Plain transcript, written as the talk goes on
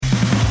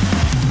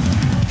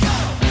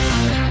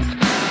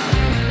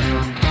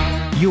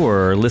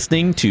You're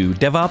listening to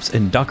DevOps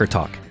and Docker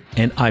Talk,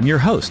 and I'm your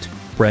host,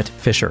 Brett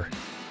Fisher.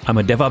 I'm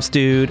a DevOps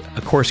dude,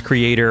 a course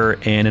creator,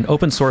 and an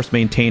open source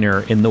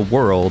maintainer in the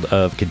world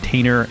of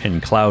container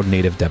and cloud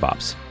native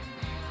DevOps.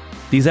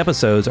 These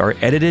episodes are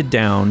edited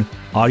down,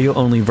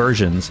 audio-only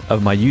versions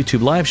of my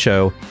YouTube live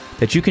show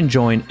that you can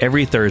join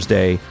every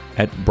Thursday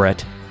at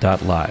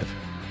brett.live.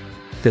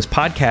 This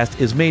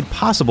podcast is made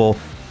possible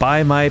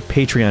by my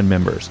Patreon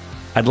members.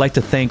 I'd like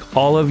to thank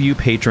all of you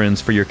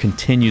patrons for your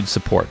continued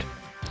support.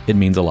 It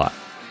means a lot.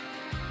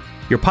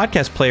 Your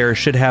podcast player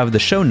should have the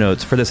show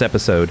notes for this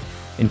episode,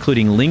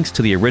 including links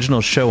to the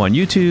original show on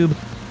YouTube,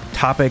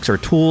 topics or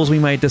tools we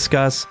might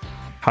discuss,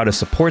 how to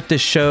support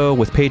this show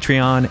with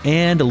Patreon,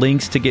 and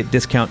links to get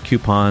discount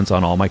coupons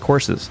on all my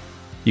courses.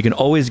 You can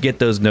always get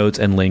those notes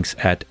and links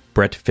at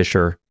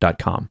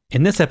brettfisher.com.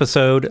 In this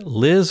episode,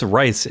 Liz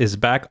Rice is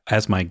back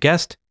as my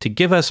guest to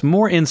give us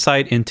more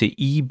insight into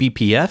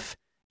eBPF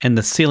and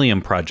the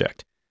Cilium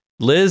project.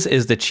 Liz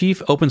is the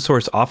Chief Open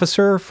Source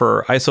Officer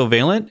for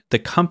Isovalent, the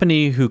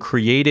company who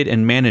created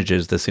and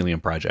manages the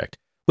Cilium project,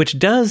 which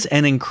does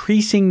an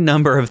increasing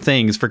number of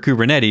things for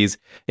Kubernetes,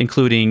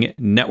 including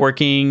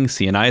networking,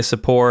 CNI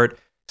support,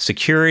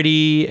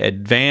 security,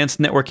 advanced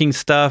networking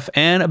stuff,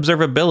 and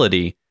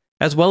observability,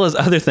 as well as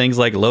other things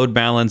like load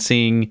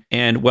balancing.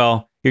 And,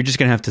 well, you're just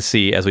going to have to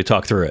see as we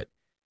talk through it.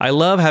 I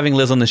love having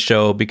Liz on the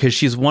show because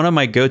she's one of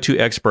my go-to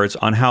experts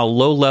on how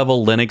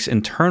low-level Linux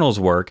internals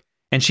work,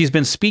 and she's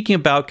been speaking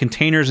about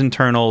containers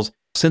internals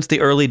since the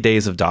early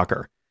days of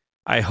Docker.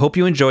 I hope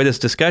you enjoy this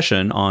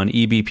discussion on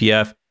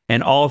eBPF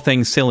and all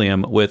things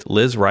Cilium with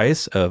Liz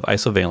Rice of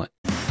Isovalent.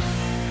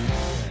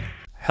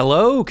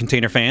 Hello,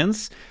 container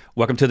fans.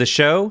 Welcome to the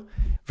show.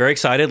 Very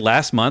excited.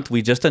 Last month,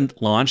 we just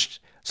launched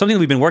something that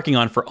we've been working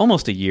on for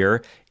almost a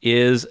year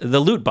is the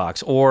Loot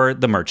Box or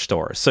the merch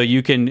store. So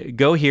you can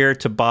go here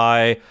to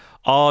buy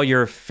all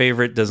your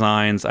favorite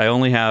designs. I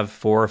only have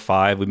 4 or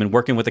 5. We've been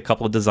working with a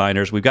couple of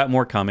designers. We've got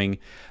more coming,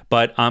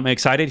 but I'm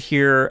excited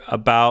here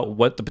about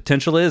what the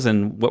potential is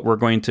and what we're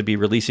going to be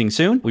releasing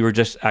soon. We were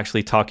just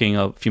actually talking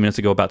a few minutes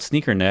ago about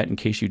SneakerNet. In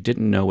case you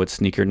didn't know what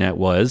SneakerNet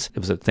was, it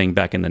was a thing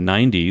back in the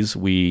 90s.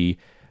 We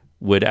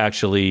would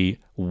actually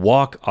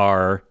walk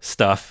our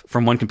stuff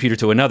from one computer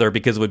to another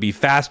because it would be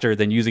faster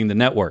than using the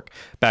network.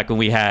 Back when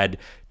we had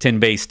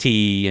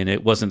 10BASE-T and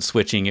it wasn't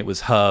switching, it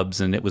was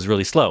hubs and it was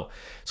really slow.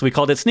 So we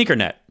called it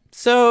SneakerNet.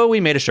 So we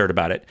made a shirt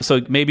about it.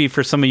 So maybe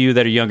for some of you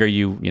that are younger,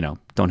 you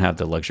don't have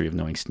the luxury of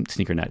knowing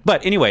SneakerNet.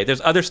 But anyway, there's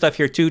other stuff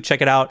here too.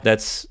 Check it out.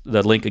 That's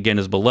the link again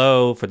is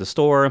below for the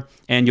store.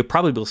 And you'll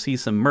probably see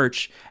some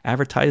merch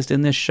advertised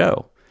in this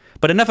show.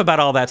 But enough about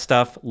all that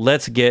stuff.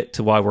 Let's get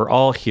to why we're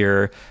all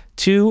here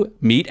to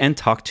meet and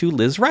talk to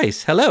Liz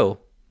Rice. Hello.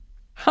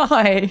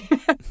 Hi.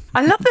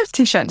 I love those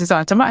t-shirt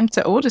designs. I might have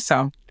to order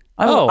some.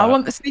 I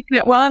want the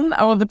SneakerNet one.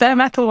 I want the bare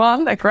metal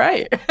one. They're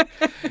great.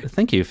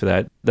 Thank you for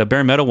that. The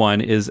bare metal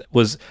one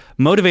was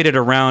motivated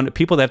around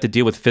people that have to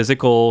deal with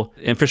physical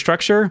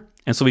infrastructure.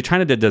 And so we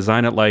tried to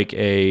design it like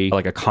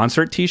a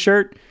concert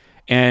t-shirt.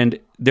 And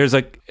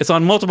it's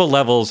on multiple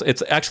levels.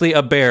 It's actually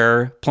a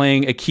bear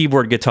playing a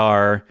keyboard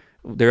guitar.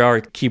 There are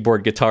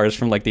keyboard guitars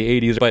from like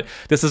the 80s, but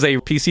this is a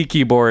PC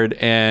keyboard,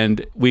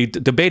 and we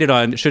debated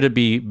on should it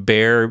be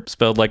bear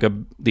spelled like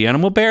the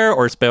animal bear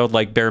or spelled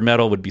like bare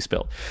metal would be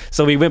spelled.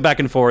 So we went back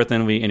and forth,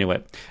 and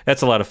anyway,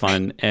 that's a lot of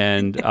fun.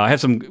 And I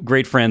have some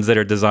great friends that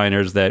are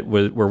designers that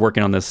were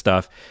working on this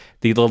stuff.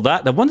 The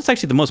one that's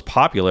actually the most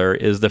popular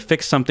is the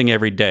Fix Something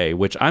Every Day,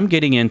 which I'm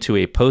getting into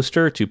a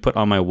poster to put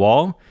on my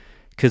wall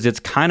because it's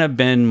kind of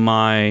been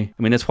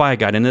that's why I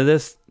got into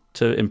this,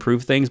 to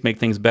improve things, make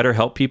things better,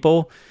 help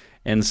people.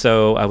 And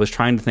so I was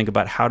trying to think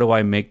about how do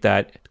I make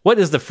that, what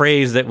is the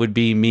phrase that would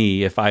be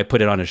me if I put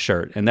it on a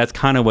shirt? And that's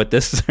kind of what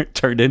this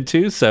turned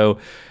into. So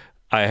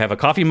I have a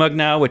coffee mug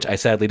now, which I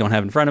sadly don't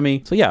have in front of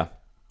me. So yeah,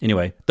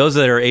 anyway, those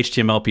that are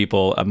HTML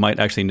people might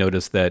actually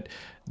notice that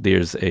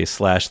there's a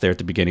slash there at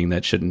the beginning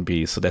that shouldn't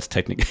be. So that's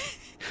technically,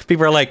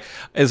 people are like,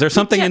 is there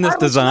something in this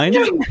design?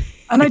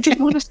 And I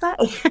didn't want to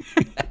say.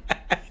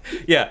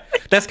 Yeah,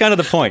 that's kind of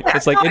the point.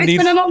 It's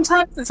been a long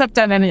time since I've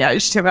done any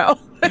HTML.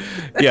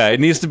 Yeah,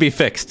 it needs to be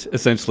fixed,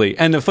 essentially.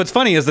 And what's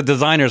funny is the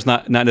designer's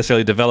not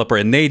necessarily a developer,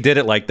 and they did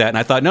it like that. And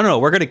I thought, no,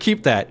 we're going to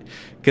keep that,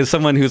 because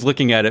someone who's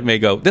looking at it may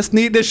go, this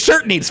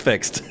shirt needs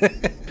fixed.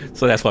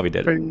 So that's why we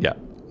did it. Yeah.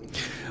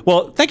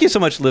 Well, thank you so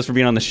much, Liz, for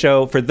being on the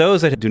show. For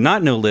those that do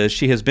not know Liz,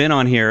 she has been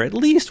on here at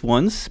least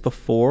once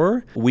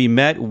before. We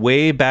met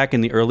way back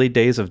in the early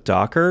days of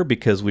Docker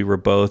because we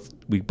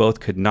both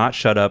could not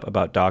shut up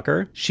about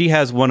Docker. She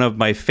has one of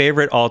my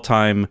favorite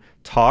all-time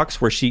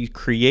talks where she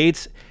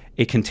creates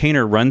a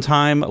container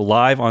runtime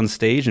live on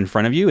stage in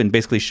front of you and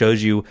basically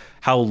shows you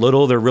how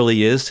little there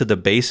really is to the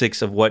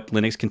basics of what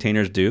Linux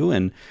containers do.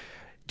 And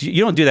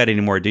you don't do that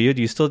anymore, do you?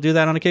 Do you still do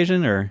that on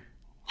occasion, or?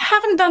 I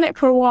haven't done it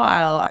for a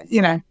while.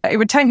 It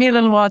would take me a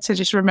little while to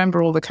just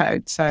remember all the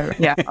code. So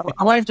yeah,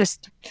 I won't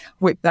just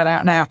whip that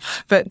out now.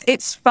 But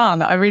it's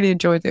fun. I really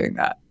enjoy doing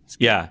that.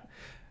 Yeah.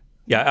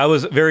 Yeah, I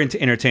was very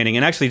entertaining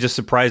and actually just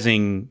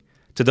surprising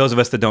to to those of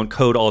us that don't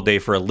code all day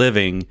for a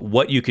living,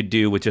 what you could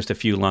do with just a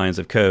few lines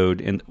of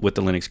code with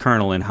the Linux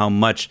kernel, and how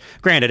much,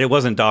 granted, it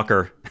wasn't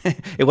Docker.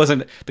 It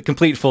wasn't the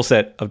complete full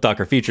set of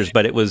Docker features,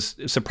 but it was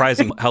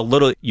surprising how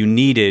little you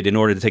needed in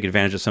order to take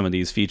advantage of some of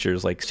these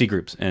features like C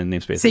groups and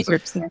namespaces. C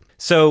groups, yeah.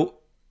 So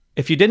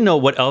if you didn't know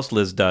what else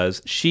Liz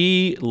does,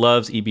 she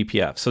loves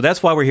eBPF. So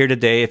that's why we're here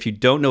today. If you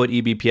don't know what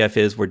eBPF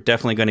is, we're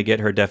definitely going to get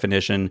her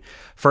definition.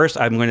 First,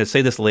 I'm going to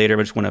say this later,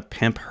 but I just want to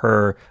pimp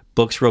her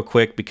books real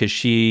quick because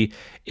she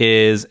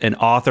is an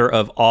author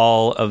of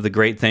all of the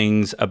great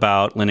things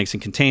about Linux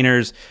and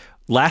containers.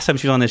 Last time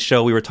she was on this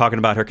show, we were talking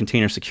about her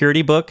container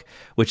security book,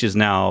 which is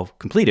now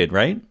completed,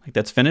 right? Like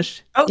that's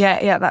finished? Oh,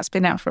 yeah, that's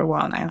been out for a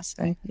while now.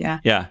 So, yeah.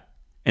 Yeah.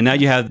 And now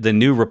you have the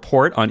new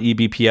report on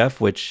eBPF,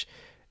 which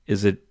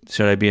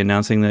should I be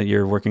announcing that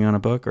you're working on a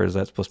book, or is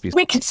that supposed to be?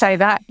 We could say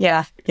that.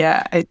 Yeah.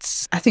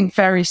 I think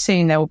very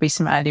soon there will be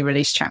some early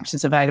release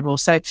chapters available.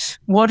 So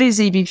what is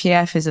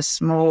eBPF is a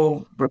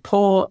small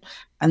report.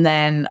 And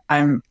then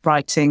I'm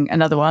writing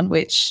another one,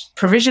 which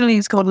provisionally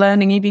is called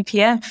Learning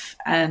eBPF.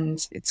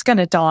 And it's going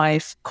to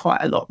dive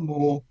quite a lot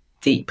more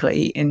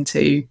deeply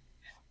into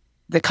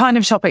the kind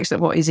of topics that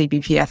what is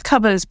eBPF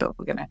covers, but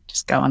we're going to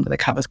just go under the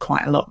covers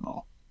quite a lot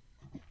more.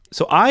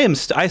 So I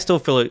still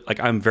feel like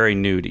I'm very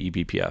new to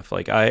eBPF.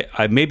 Like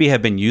I maybe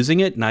have been using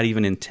it, not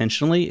even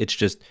intentionally. It's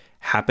just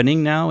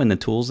happening now in the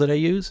tools that I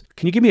use.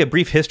 Can you give me a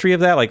brief history of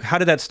that? Like how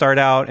did that start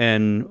out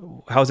and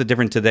how is it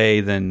different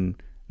today than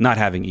not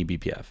having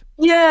eBPF?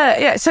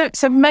 Yeah.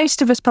 So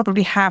most of us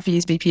probably have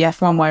used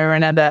BPF one way or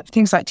another.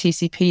 Things like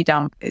TCP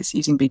dump is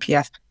using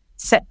BPF.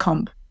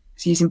 Setcomp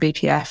is using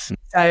BPF.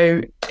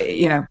 So,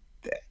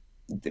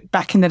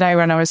 back in the day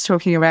when I was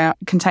talking about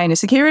container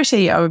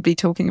security, I would be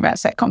talking about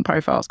Setcomp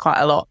profiles quite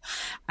a lot.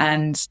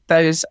 And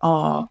those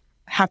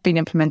have been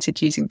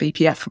implemented using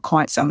BPF for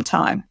quite some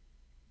time.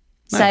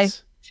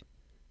 Nice. So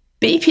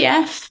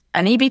BPF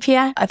and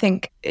eBPF, I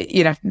think,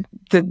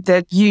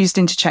 they're used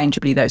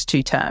interchangeably, those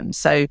two terms.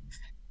 So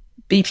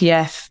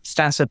BPF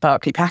stands for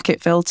Berkeley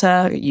Packet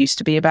Filter. It used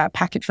to be about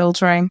packet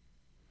filtering.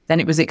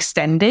 Then it was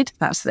extended.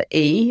 That's the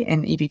E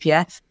in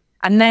eBPF.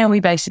 And now we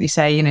basically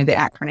say, the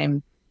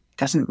acronym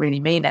doesn't really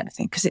mean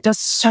anything because it does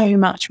so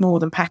much more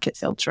than packet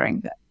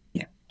filtering that,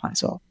 might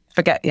as well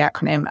forget the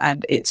acronym.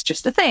 And it's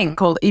just a thing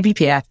called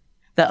eBPF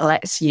that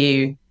lets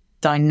you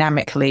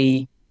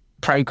dynamically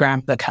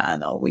program the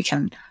kernel. We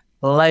can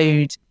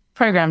load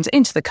programs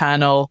into the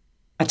kernel,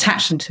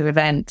 attach them to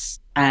events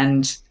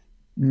and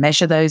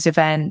measure those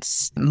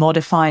events,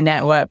 modify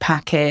network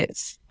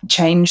packets,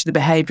 change the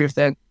behavior of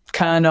the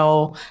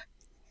kernel,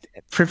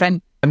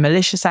 prevent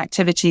malicious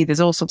activity.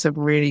 There's all sorts of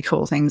really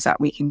cool things that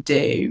we can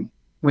do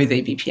with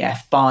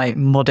eBPF by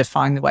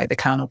modifying the way the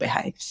kernel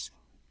behaves.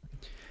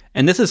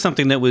 And this is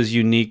something that was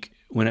unique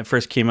when it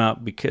first came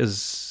out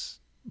because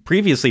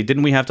previously,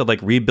 didn't we have to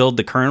rebuild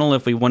the kernel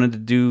if we wanted to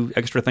do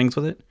extra things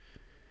with it?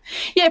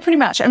 Yeah, pretty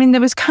much. I mean,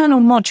 there was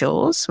kernel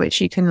modules, which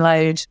you can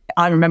load.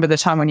 I remember the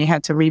time when you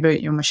had to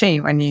reboot your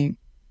machine when you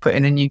put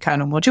in a new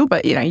kernel module,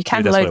 but you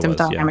can load them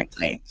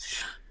dynamically.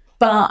 Yeah.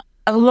 But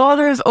a lot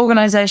of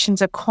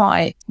organizations are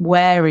quite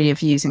wary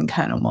of using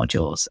kernel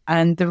modules.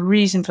 And the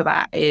reason for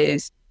that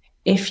is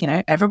if,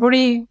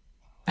 everybody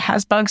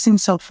has bugs in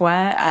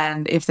software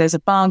and if there's a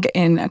bug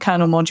in a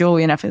kernel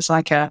module, if it's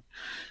like a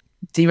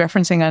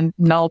dereferencing a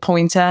null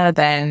pointer,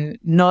 then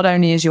not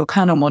only is your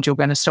kernel module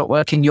going to stop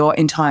working, your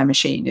entire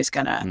machine is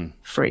going to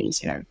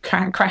freeze.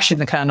 Crash in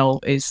the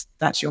kernel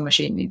that's your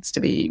machine needs to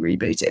be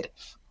rebooted.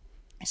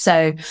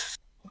 So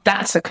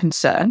that's a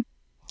concern.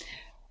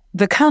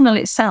 The kernel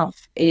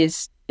itself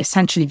is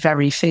essentially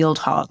very field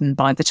hardened.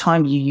 By the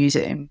time you use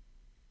it in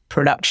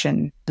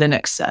production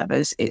Linux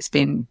servers,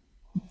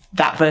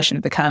 that version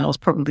of the kernel has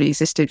probably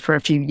existed for a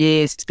few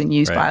years. It's been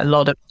used by a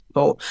lot of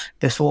people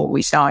before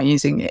we start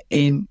using it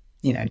in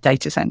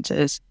data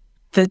centers.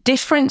 The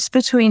difference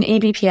between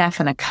eBPF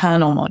and a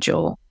kernel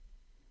module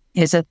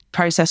is a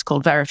process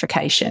called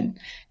verification.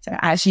 So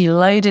as you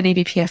load an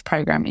eBPF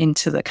program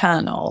into the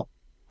kernel,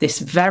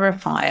 this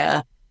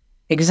verifier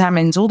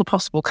examines all the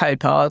possible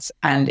code paths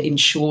and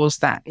ensures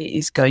that it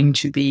is going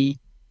to be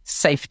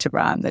safe to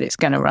run, that it's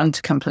going to run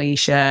to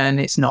completion,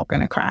 it's not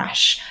going to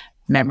crash,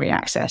 memory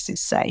access is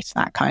safe,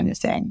 that kind of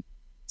thing.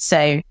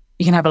 So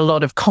you can have a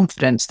lot of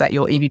confidence that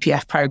your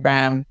eBPF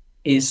program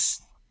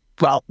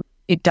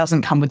it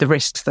doesn't come with the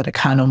risks that a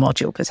kernel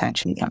module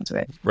potentially comes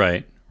with.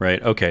 Right.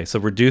 Okay. So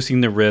reducing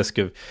the risk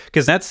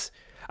because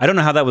I don't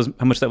know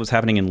how much that was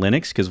happening in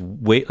Linux because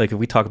if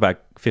we talk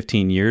about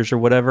 15 years or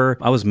whatever,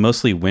 I was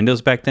mostly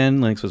Windows back then.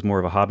 Linux was more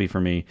of a hobby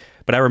for me.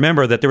 But I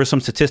remember that there was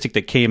some statistic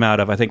that came out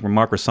of, I think,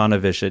 Mark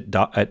Russinovich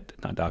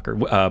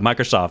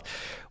Microsoft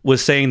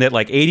was saying that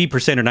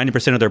 80% or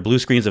 90% of their blue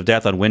screens of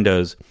death on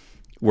Windows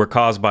were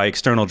caused by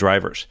external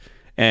drivers.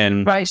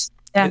 And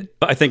yeah.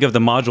 I think of the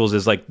modules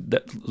as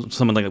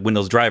someone like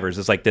Windows drivers.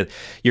 It's like that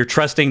you're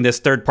trusting this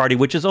third party,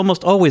 which is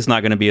almost always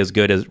not going to be as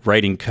good as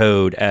writing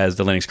code as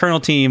the Linux kernel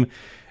team.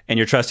 And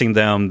you're trusting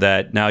them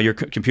that now your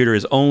computer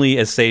is only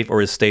as safe or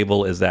as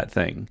stable as that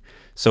thing.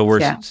 So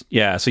so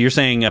you're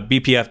saying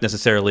BPF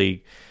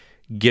necessarily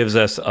gives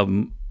us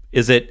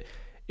is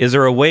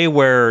there a way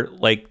where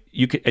like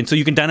you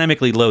can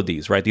dynamically load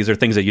these, right? These are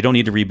things that you don't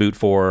need to reboot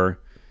for.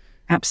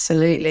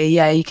 Absolutely.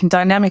 Yeah, you can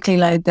dynamically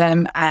load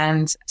them,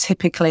 and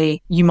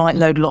typically you might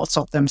load lots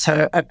of them.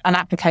 So an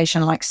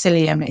application like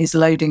Cilium is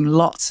loading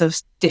lots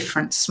of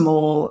different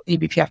small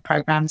eBPF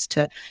programs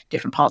to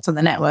different parts of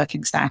the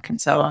networking stack and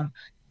so on,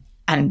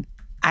 and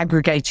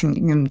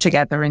aggregating them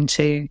together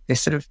into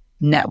this sort of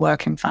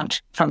networking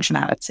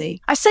functionality.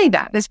 I say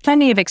that there's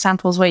plenty of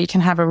examples where you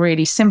can have a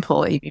really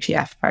simple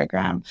eBPF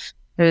program.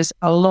 There's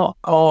a lot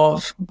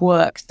of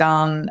work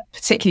done,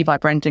 particularly by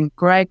Brendan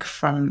Gregg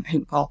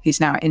he's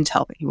now at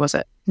Intel, but he was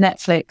at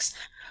Netflix,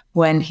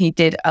 when he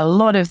did a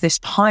lot of this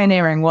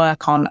pioneering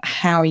work on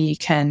how you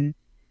can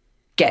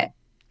get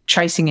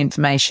tracing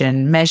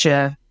information,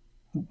 measure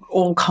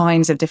all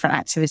kinds of different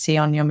activity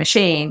on your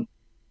machine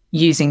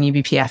using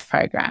eBPF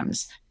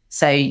programs.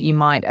 So you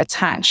might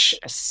attach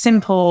a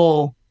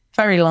simple,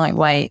 very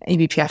lightweight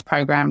eBPF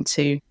program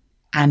to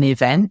an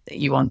event that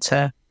you want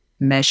to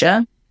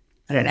measure.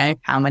 I don't know,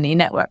 how many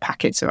network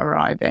packets are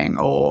arriving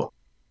or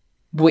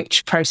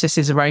which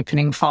processes are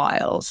opening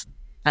files.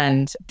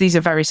 And these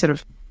are very sort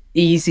of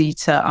easy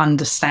to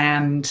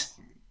understand,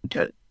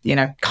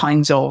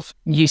 kinds of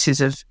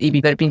uses of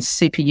EB that have been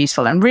super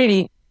useful and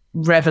really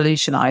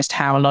revolutionized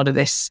how a lot of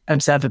this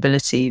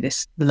observability,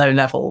 this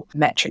low-level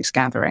metrics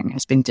gathering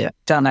has been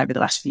done over the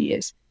last few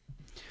years.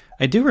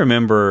 I do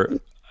remember,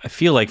 I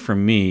feel like for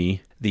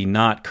me, the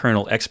not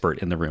kernel expert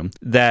in the room,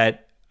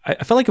 that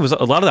I felt like it was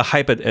a lot of the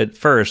hype at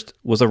first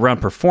was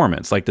around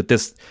performance, like that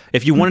this,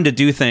 if you wanted to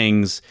do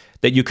things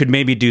that you could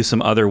maybe do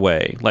some other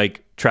way,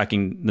 like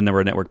tracking the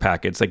number of network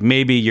packets, like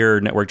maybe your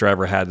network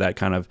driver had that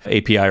kind of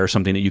API or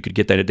something that you could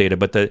get that data,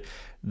 but that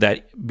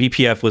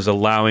BPF was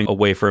allowing a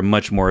way for a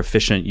much more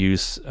efficient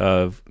use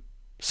of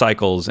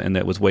cycles and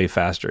that was way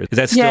faster. Is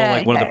that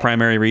still one of the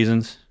primary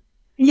reasons?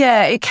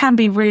 Yeah, it can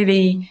be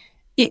really,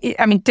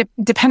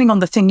 depending on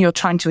the thing you're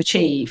trying to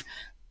achieve,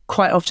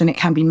 quite often it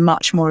can be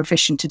much more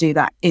efficient to do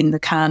that in the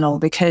kernel,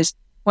 because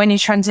when you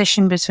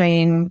transition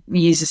between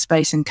user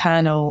space and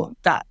kernel,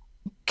 that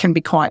can be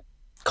quite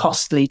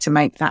costly to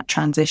make that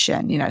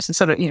transition. So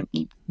sort of,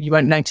 you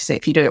won't notice it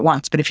if you do it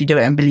once, but if you do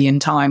it a million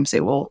times,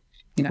 it will,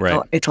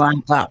 it'll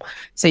amp up.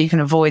 So you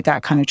can avoid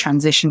that kind of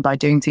transition by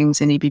doing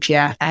things in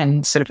eBPF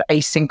and sort of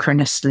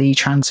asynchronously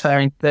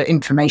transferring the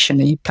information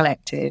that you've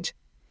collected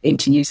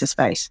into user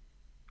space.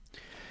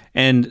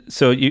 And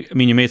so, you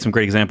made some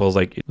great examples,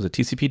 like, was it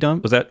TCP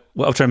dump? Was that,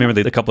 I'm trying to remember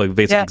a couple of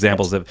basic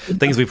examples of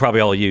things we probably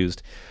all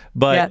used.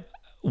 But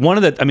one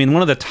of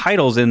the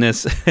titles in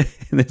this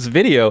in this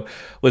video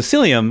was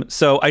Cilium.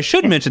 So I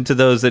should mention to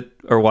those that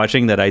are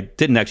watching that I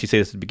didn't actually say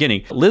this at the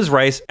beginning. Liz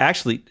Rice,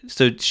 actually,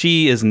 so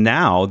she is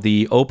now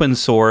the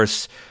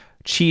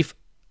chief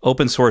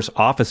open source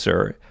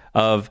officer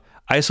of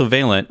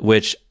Isovalent,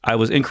 which I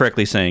was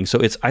incorrectly saying. So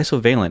it's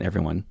Isovalent,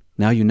 everyone.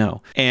 Now you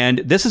know. And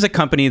this is a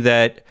company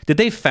that, did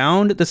they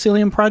found the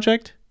Cilium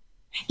project?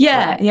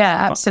 Yeah,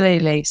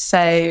 absolutely.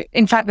 So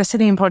in fact, the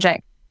Cilium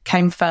project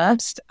came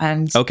first,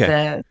 and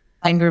the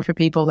same group of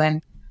people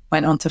then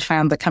went on to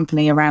found the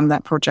company around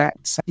that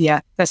project. So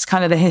that's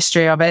kind of the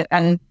history of it.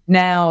 And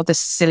now the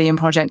Cilium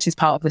project is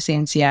part of the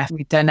CNCF.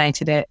 We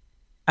donated it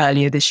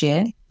earlier this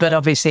year, but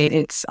obviously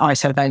it's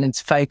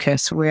Isovalent's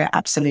focus. We're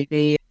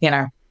absolutely,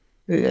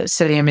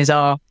 Cilium is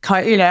our,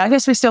 I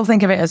guess we still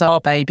think of it as our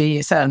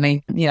baby.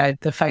 Certainly,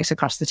 the folks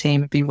across the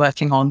team have been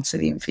working on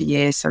Cilium for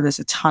years. So there's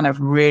a ton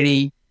of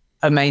really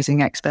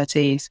amazing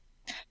expertise.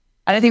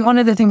 And I think one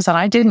of the things that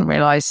I didn't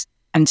realize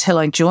until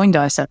I joined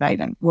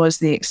Isovalent was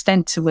the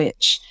extent to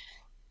which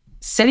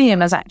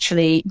Cilium has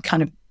actually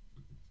kind of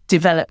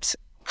developed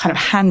kind of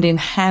hand in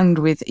hand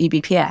with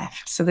eBPF.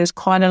 So there's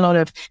quite a lot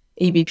of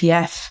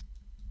eBPF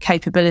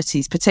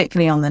capabilities,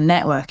 particularly on the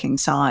networking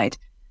side,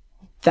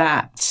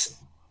 that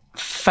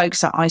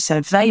folks at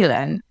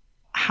Isovalent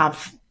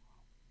have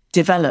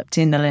developed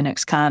in the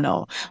Linux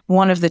kernel.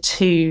 One of the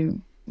two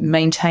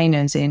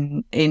maintainers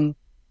in the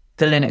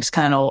Linux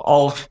kernel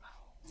of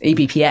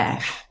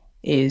eBPF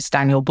is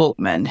Daniel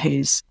Bulkman,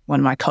 who's one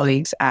of my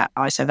colleagues at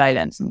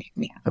Isovalent. And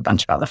we have a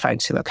bunch of other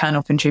folks who are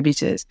kernel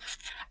contributors.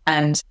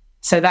 And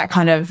so that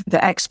kind of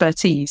the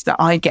expertise that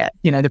I get,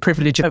 the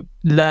privilege of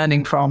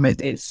learning from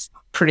it is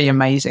pretty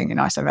amazing in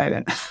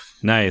Isovalent.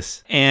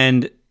 Nice.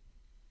 And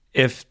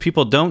if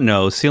people don't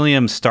know,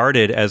 Cilium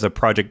started as a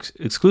project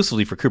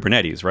exclusively for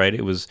Kubernetes, right?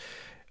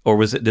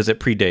 Does it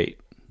predate?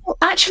 Well,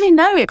 actually,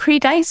 no, it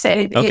predates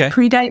it. Okay. It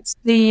predates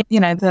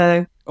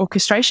the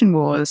orchestration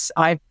wars.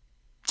 I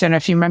don't know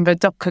if you remember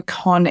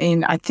DockerCon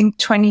in, I think,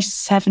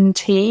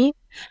 2017.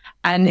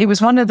 And it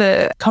was one of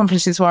the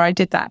conferences where I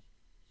did that,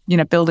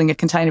 building a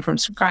container from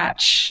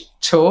scratch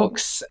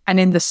talks. And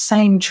in the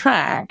same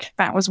track,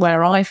 that was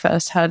where I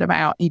first heard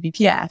about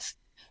eBPF.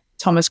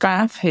 Thomas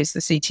Graf, who's the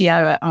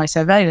CTO at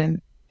Isovalent,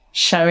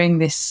 showing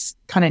this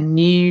kind of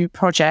new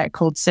project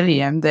called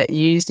Cilium that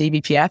used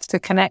eBPF to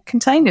connect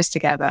containers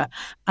together.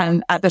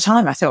 And at the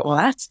time I thought, well,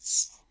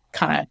 that's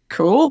kind of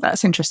cool.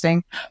 That's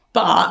interesting.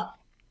 But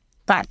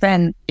back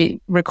then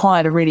it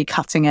required a really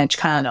cutting edge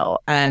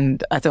kernel.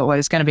 And I thought, well,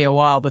 it's going to be a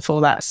while before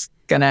that's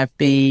going to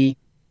be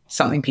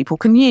something people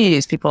can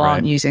use. People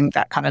aren't using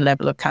that kind of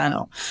level of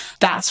kernel.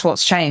 That's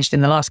what's changed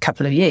in the last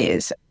couple of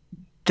years.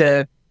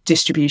 The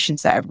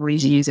distributions that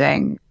everybody's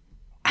using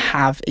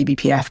have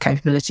eBPF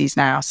capabilities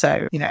now.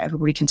 So,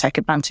 everybody can take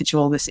advantage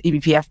of all this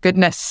eBPF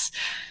goodness.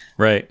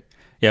 Right.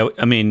 Yeah.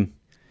 I mean,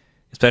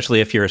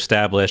 especially if you're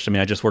established. I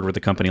mean, I just worked with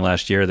a company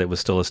last year that was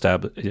still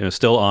established,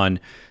 still on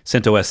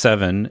CentOS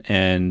 7,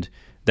 and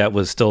that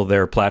was still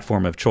their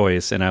platform of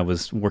choice. And I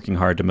was working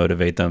hard to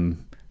motivate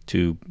them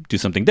to do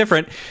something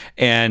different.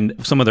 And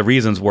some of the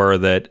reasons were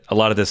that a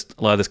lot of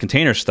this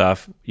container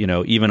stuff,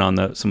 even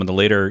on some of the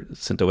later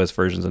CentOS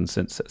versions and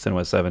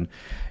CentOS 7,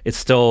 it's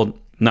still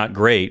not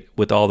great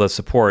with all the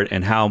support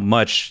and how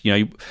much,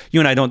 you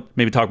and I don't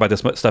maybe talk about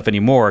this stuff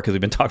anymore because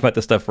we've been talking about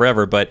this stuff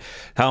forever, but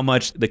how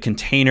much the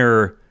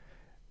container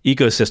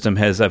ecosystem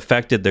has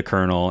affected the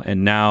kernel.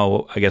 And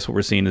now I guess what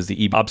we're seeing is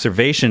the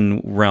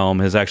observation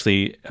realm is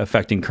actually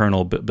affecting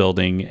kernel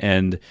building,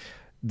 and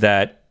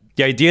that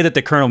the idea that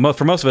the kernel,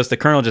 for most of us, the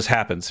kernel just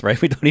happens,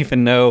 right? We don't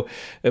even know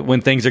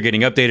when things are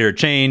getting updated or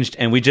changed,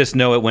 and we just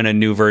know it when a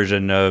new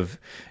version of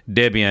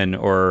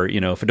Debian or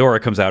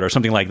Fedora comes out or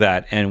something like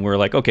that, and we're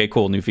like, okay,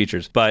 cool, new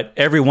features. But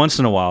every once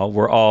in a while,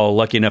 we're all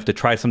lucky enough to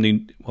try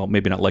something. Well,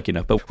 maybe not lucky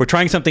enough, but we're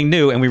trying something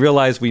new, and we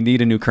realize we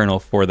need a new kernel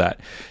for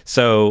that.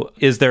 So,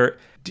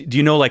 do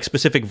you know like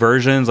specific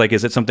versions? Like,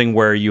 is it something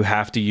where you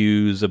have to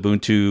use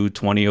Ubuntu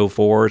 20.04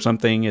 or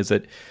something? Is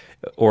it?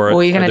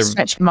 Or you're going to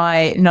stretch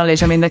my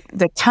knowledge. I mean,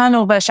 the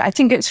kernel version, I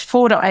think it's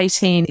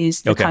 4.18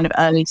 is the kind of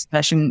earliest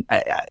version.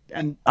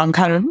 And I'm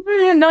kind of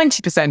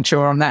 90%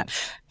 sure on that.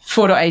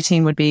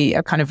 4.18 would be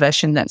a kind of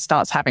version that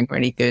starts having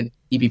really good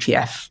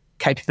eBPF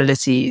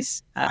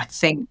capabilities. I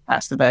think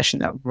that's the version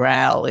that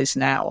RHEL is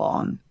now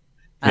on.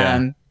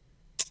 Yeah.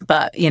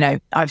 But,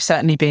 I've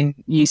certainly been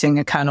using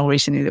a kernel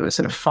recently that was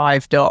sort of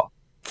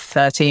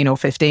 5.13 or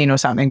 15 or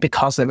something,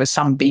 because there was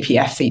some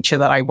BPF feature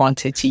that I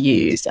wanted to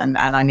use and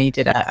I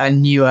needed a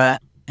newer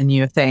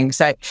thing.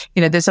 So,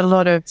 there's a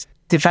lot of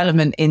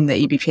development in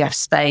the eBPF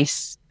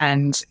space,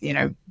 and,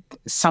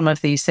 some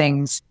of these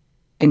things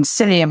in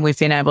Cilium, we've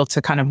been able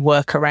to kind of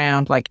work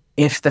around, like,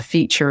 if the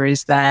feature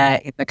is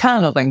there in the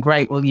kernel, then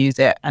great, we'll use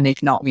it. And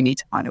if not, we need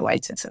to find a way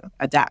to sort of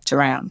adapt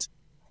around.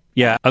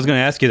 Yeah, I was going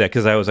to ask you that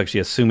because I was actually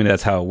assuming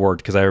that's how it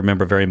worked, because I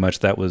remember very much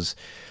that was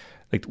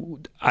like,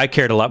 I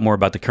cared a lot more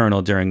about the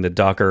kernel during the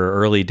Docker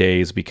early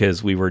days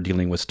because we were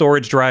dealing with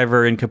storage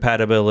driver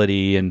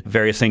incompatibility and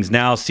various things.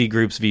 Now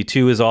cgroups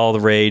v2 is all the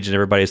rage and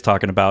everybody's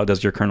talking about,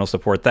 does your kernel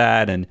support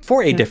that? And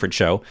for a different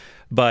show.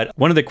 But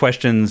one of the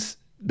questions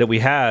that we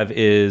have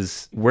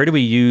is, where do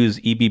we use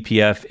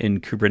eBPF in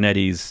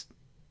Kubernetes?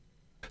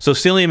 So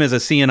Cilium is a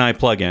CNI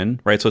plugin,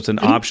 right? So it's an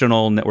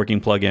optional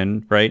networking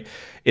plugin, right?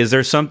 Is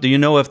there do you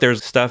know if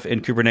there's stuff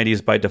in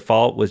Kubernetes by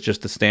default with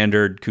just the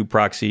standard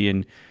kubeproxy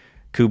and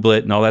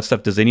kubelet and all that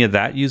stuff? Does any of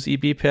that use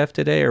eBPF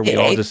today, or are we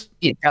all just...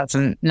 It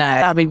doesn't, no.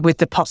 I mean, with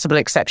the possible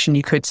exception,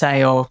 you could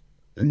say,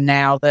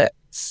 now that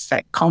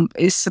seccomp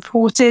is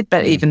supported,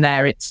 but even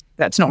there,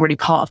 that's not really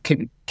part of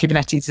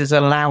Kubernetes, is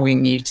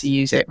allowing you to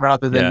use it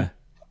rather than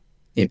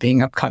it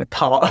being a kind of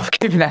part of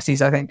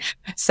Kubernetes, I think.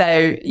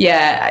 So,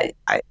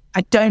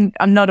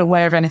 I'm not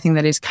aware of anything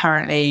that is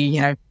currently,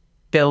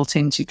 built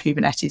into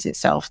Kubernetes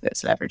itself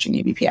that's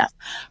leveraging eBPF.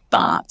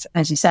 But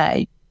as you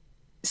say,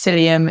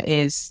 Cilium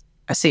is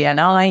a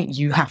CNI.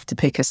 You have to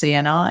pick a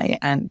CNI.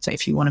 And so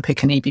if you want to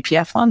pick an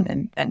eBPF one,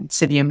 then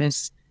Cilium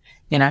is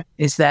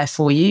there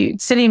for you.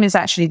 Cilium is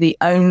actually the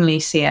only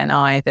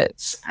CNI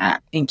that's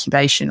at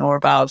incubation or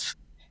above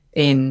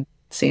in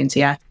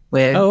CNCF.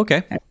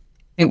 Okay. I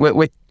think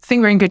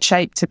we're in good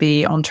shape to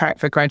be on track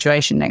for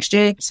graduation next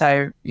year.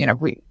 So,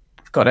 we've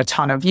got a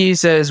ton of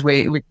users.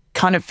 We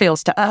kind of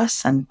feels to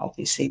us, and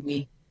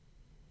obviously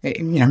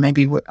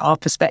maybe our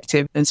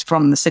perspective is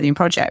from the Cilium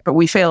project, but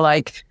we feel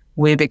like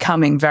we're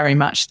becoming very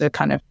much the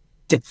kind of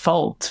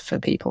default for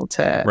people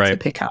to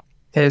pick up,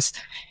 because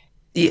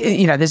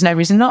there's no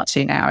reason not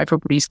to now.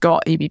 Everybody's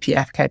got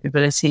eBPF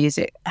capabilities.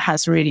 It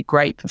has really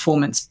great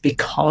performance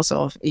because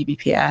of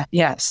eBPF.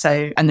 Yeah.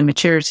 So, and the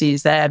maturity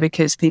is there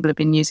because people have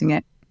been using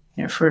it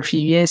for a few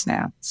years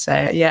now. So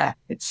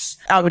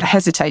I would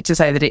hesitate to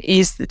say that it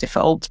is the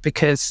default,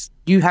 because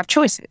you have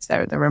choices.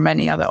 There are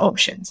many other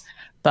options,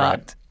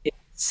 but it's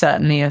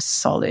certainly a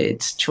solid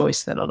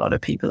choice that a lot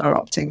of people are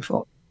opting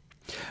for.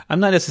 I'm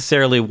not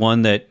necessarily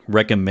one that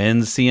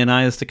recommends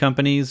CNIs to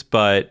companies,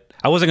 but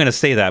I wasn't going to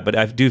say that, but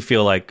I do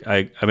feel like,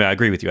 I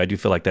agree with you. I do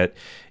feel like that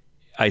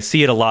I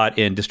see it a lot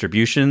in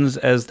distributions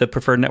as the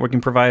preferred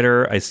networking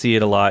provider. I see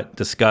it a lot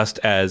discussed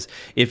as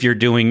if you're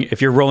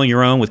rolling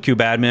your own with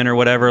kubeadmin or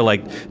whatever,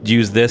 like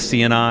use this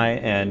CNI.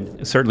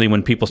 And certainly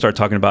when people start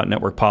talking about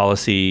network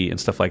policy and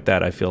stuff like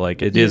that, I feel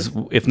like it is,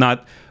 if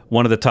not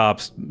one of the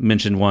top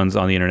mentioned ones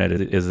on the internet,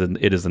 it is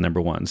the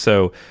number one.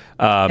 So,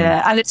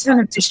 and it's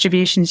kind of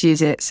distributions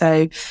use it.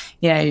 So,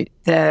 the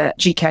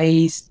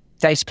GKE's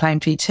Data Plane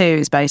v2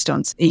 is based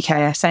on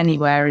EKS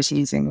Anywhere, is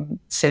using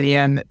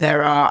Cilium.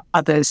 There are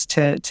others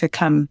to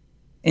come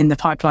in the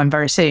pipeline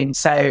very soon.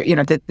 So,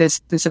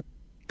 there's a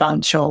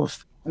bunch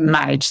of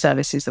managed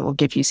services that will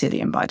give you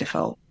Cilium by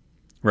default.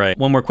 Right.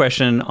 One more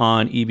question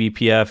on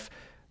eBPF.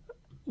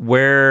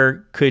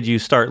 Where could you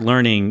start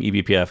learning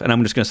eBPF? And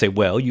I'm just going to say,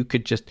 well, you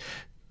could just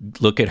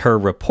look at her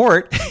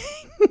report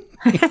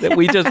that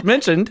we just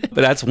mentioned.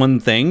 But that's one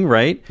thing,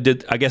 right?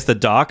 I guess the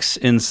docs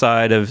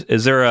inside of,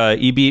 is there a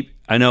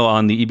I know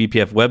on the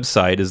eBPF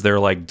website, is there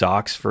like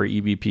docs for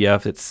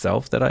eBPF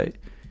itself that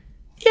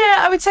Yeah,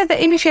 I would say the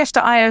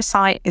eBPF.io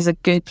site is a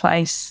good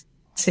place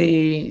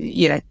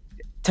to,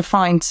 to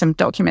find some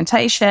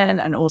documentation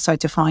and also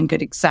to find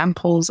good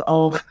examples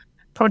of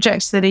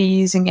projects that are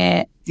using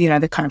it,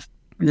 the kind of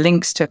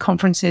links to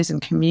conferences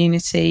and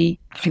community.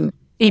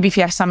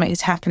 eBPF Summit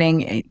is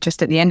happening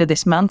just at the end of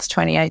this month,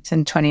 28th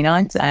and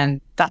 29th,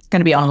 and that's going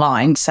to be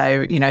online.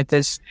 So,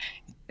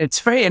 it's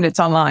free and it's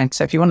online.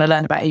 So if you want to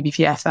learn about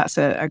eBPF, that's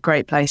a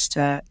great place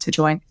to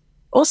join.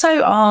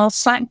 Also, our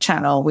Slack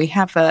channel, we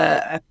have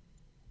a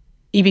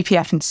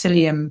eBPF and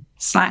Cilium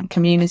Slack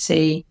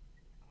community,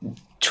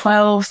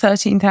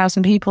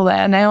 13,000 people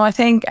there now, I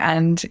think.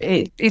 And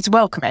it's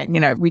welcoming.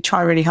 We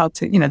try really hard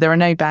to, there are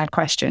no bad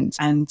questions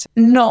and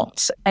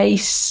not a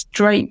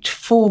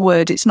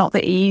straightforward, it's not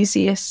the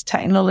easiest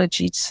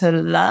technology to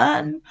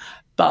learn,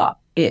 but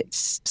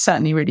it's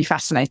certainly really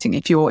fascinating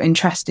if you're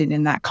interested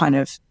in that kind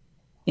of,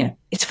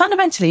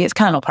 it's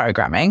kernel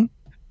programming,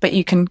 but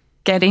you can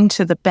get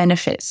into the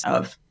benefits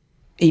of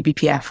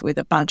eBPF with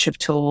a bunch of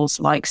tools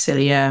like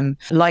Cilium,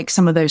 like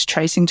some of those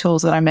tracing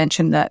tools that I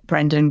mentioned that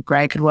Brendan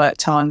Gregg had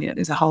worked on.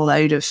 There's a whole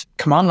load of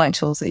command line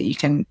tools that you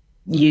can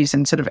use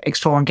and sort of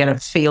explore and get a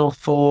feel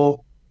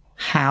for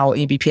how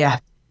eBPF,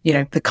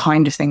 the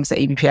kind of things that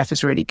eBPF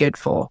is really good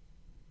for.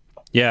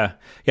 Yeah.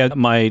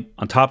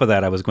 On top of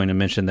that, I was going to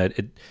mention that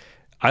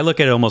I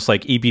look at it almost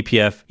like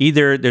eBPF.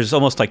 Either there's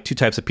almost like two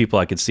types of people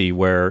I could see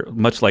where,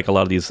 much like a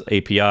lot of these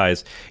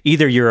APIs,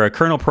 either you're a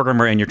kernel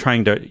programmer and you're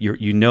trying to,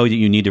 you know that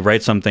you need to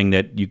write something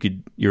that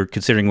you're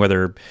considering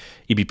whether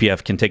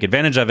eBPF can take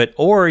advantage of it,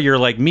 or you're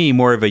like me,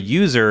 more of a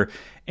user,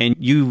 and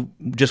you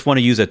just want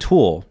to use a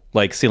tool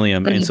like Cilium.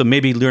 Mm-hmm. And so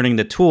maybe learning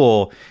the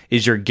tool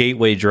is your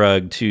gateway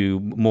drug to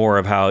more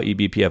of how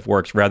eBPF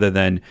works, rather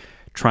than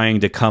trying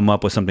to come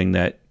up with something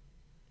that,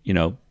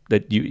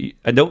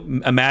 I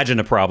don't imagine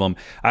a problem.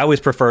 I always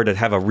prefer to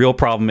have a real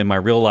problem in my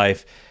real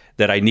life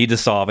that I need to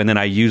solve, and then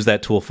I use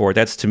that tool for it.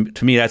 That's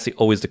to me, that's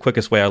always the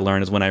quickest way I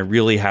learn, is when I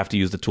really have to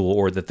use the tool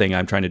or the thing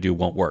I'm trying to do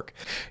won't work.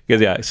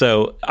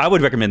 So I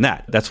would recommend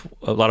that. That's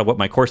a lot of what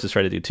my courses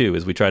try to do too,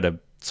 is we try to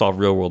solve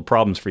real world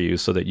problems for you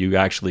so that you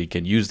actually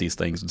can use these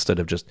things instead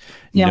of just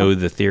know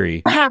the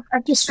theory. I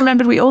just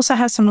remembered we also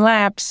have some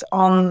labs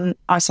on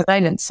our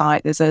surveillance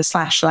site. There's a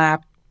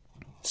 /labs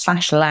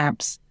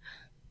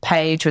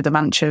page with a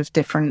bunch of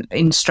different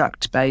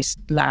instruct-based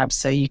labs,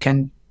 so you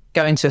can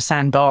go into a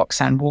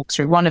sandbox and walk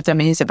through. One of them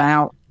is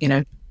about,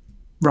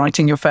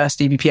 writing your first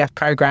eBPF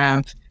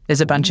program. There's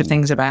a bunch of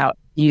things about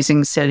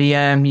using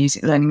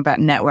Cilium, learning about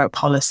network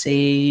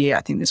policy.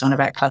 I think there's one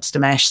about cluster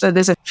mesh. So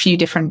there's a few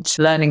different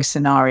learning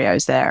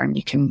scenarios there, and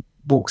you can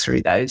walk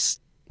through those.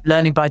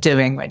 Learning by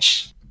doing,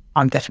 which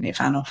I'm definitely a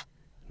fan of.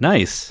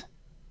 Nice.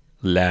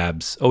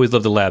 Labs. Always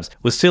love the labs.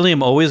 Was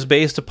Cilium always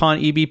based upon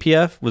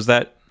eBPF? Was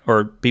that,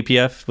 or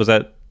BPF? Was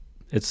that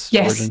its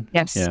origin?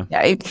 Yes.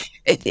 Yeah.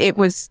 It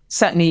was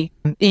certainly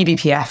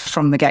eBPF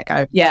from the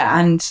get-go. Yeah.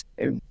 And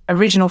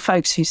original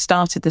folks who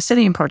started the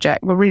Cilium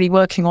project were really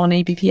working on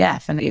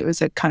eBPF. And it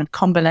was a kind of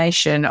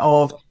combination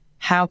of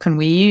how can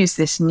we use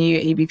this new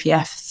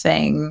eBPF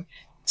thing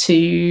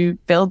to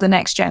build the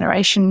next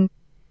generation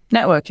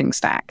networking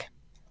stack.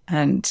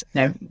 And,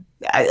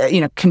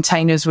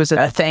 containers was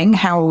a thing.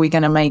 How are we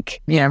going to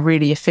make,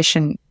 really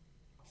efficient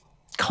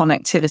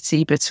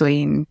connectivity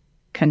between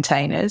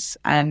containers?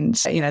 And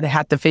they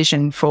had the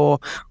vision for,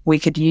 we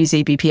could use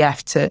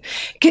eBPF to,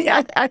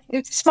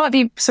 this might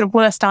be sort of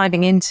worth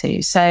diving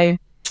into. So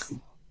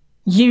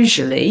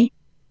usually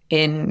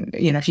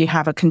if you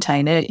have a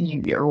container,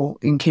 or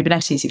in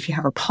Kubernetes, if you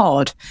have a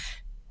pod,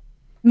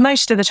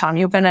 most of the time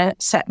you're going to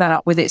set that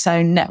up with its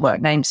own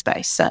network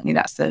namespace. Certainly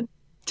that's the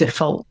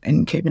default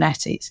in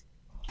Kubernetes.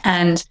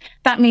 And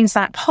that means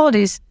that pod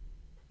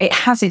it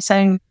has its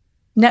own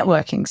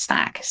networking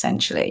stack,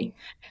 essentially.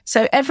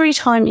 So every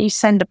time you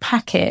send a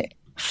packet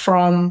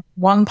from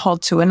one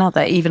pod to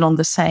another, even on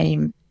the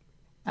same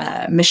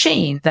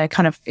machine,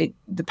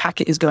 the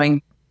packet is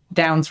going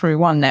down through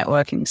one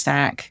networking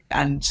stack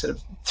and sort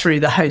of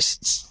through the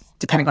hosts,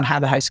 depending on how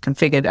the host is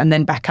configured, and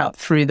then back up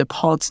through the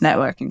pod's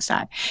networking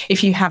stack.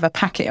 If you have a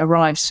packet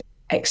arrives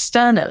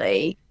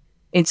externally,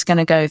 it's going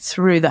to go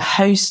through the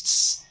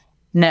host's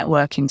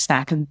networking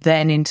stack and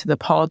then into the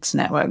pod's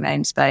network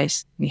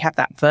namespace. You have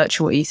that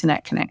virtual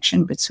Ethernet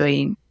connection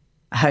between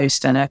a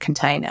host and a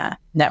container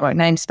network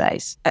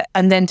namespace,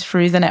 and then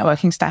through the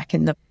networking stack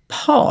in the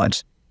pod.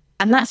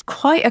 And that's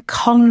quite a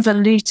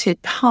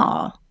convoluted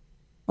path.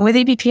 With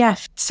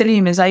eBPF,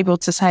 Cilium is able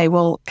to say,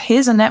 well,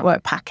 here's a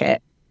network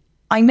packet.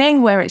 I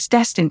know where it's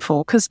destined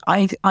for because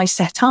I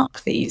set up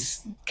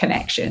these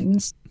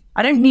connections.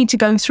 I don't need to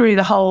go through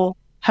the whole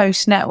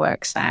host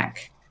network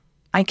stack,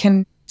 I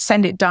can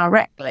send it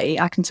directly.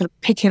 I can sort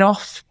of pick it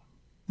off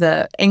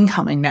the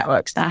incoming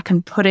network stack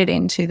and put it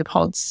into the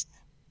pod's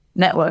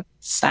network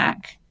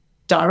stack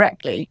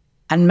directly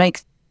and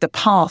make the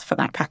path for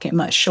that packet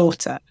much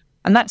shorter.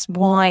 And that's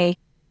why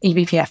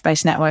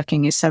eBPF-based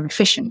networking is so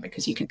efficient,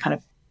 because you can kind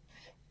of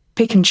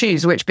pick and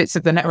choose which bits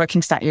of the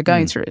networking stack you're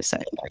going through so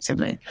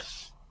effectively.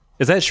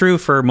 Is that true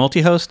for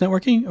multi-host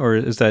networking, or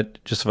is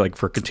that just like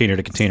for container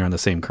to container on the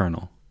same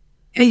kernel?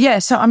 Yeah.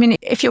 So, I mean,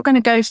 if you're going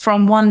to go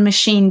from one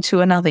machine to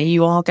another,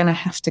 you are going to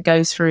have to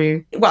go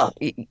through, well,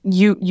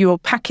 your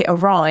packet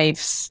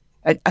arrives.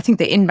 I think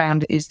the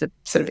inbound is the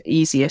sort of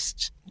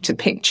easiest to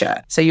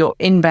picture. So your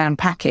inbound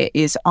packet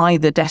is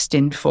either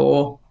destined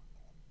for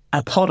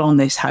a pod on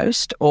this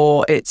host,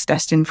 or it's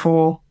destined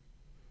for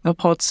a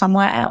pod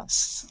somewhere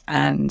else.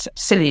 And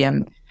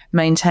Cilium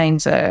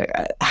maintains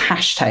a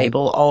hash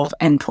table of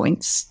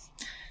endpoints.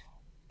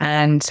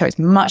 And so it's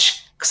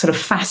much sort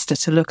of faster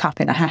to look up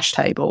in a hash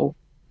table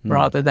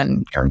rather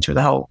than going through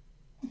the whole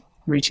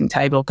routing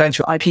table. Going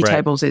through IP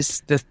tables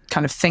is the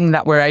kind of thing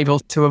that we're able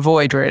to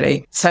avoid,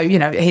 really. So, you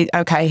know,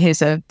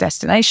 here's a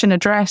destination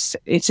address.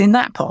 It's in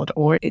that pod,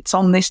 or it's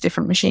on this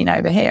different machine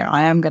over here.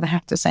 I am going to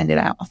have to send it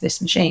out of this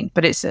machine.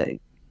 But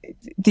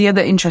the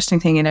other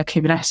interesting thing in a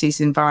Kubernetes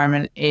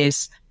environment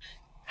is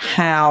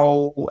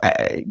how,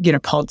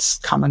 pods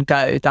come and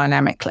go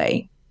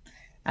dynamically.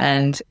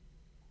 And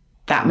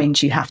that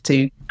means you have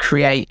to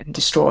create and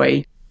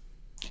destroy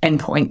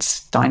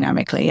endpoints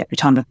dynamically. Every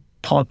time the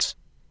pod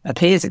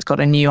appears, it's got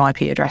a new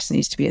IP address that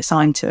needs to be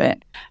assigned to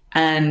it.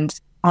 And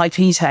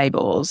IP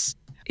tables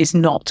is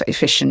not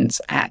efficient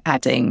at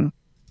adding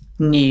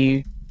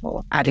new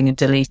or adding and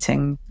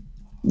deleting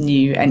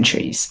new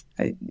entries.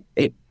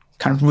 It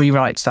kind of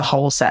rewrites the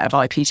whole set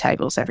of IP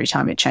tables every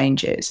time it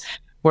changes.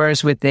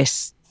 Whereas with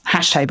this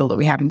hash table that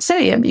we have in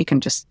Cilium, you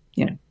can just,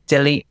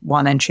 delete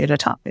one entry at a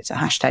time. It's a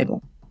hash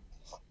table.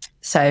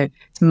 So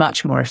it's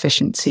much more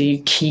efficient to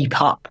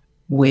keep up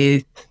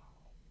with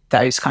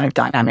those kind of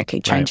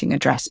dynamically changing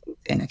addresses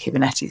in a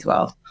Kubernetes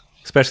world.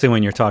 Especially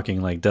when you're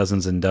talking like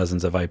dozens and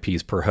dozens of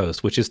IPs per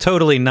host, which is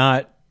totally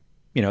not,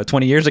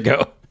 20 years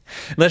ago.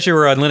 Unless you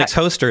were on Linux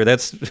hoster,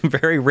 that's a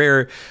very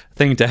rare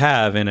thing to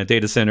have in a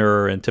data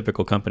center or in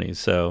typical companies.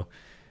 So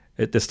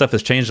this stuff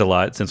has changed a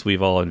lot since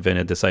we've all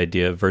invented this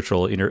idea of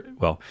virtual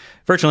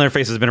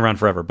interface has been around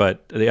forever,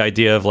 but the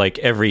idea of like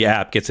every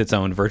app gets its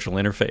own virtual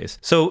interface.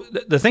 So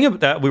the thing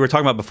that we were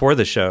talking about before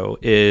the show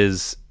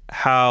is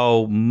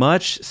how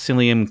much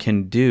Cilium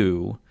can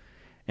do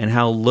and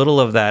how little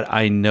of that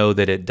I know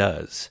that it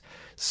does.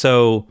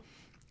 So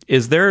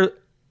is there,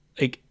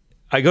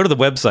 I go to the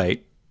website,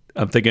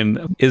 I'm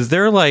thinking, is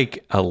there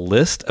like a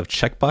list of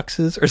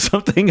checkboxes or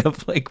something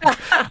of like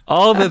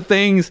all the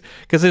things?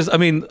 Because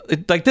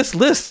this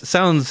list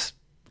sounds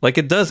like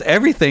it does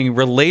everything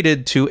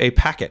related to a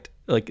packet.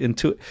 If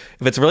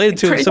it's related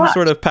to some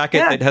sort of packet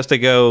that has to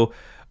go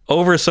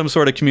over some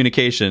sort of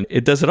communication,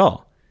 it does it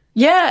all.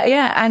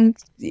 Yeah. And,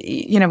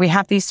 we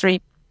have these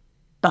three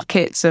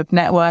buckets of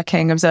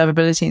networking,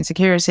 observability, and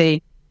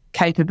security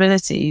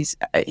capabilities.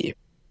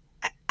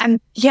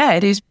 And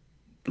it is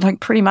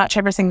like pretty much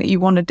everything that you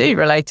want to do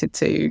related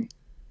to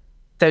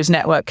those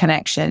network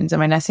connections.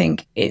 I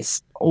think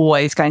it's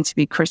always going to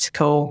be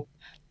critical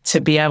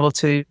to be able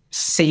to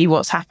see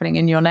what's happening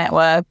in your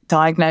network,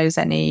 diagnose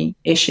any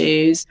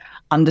issues,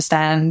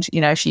 understand,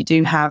 if you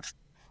do have,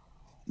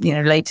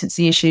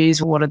 latency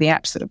issues, what are the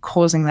apps that are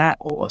causing that,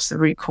 or what's the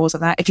root cause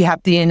of that? If you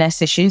have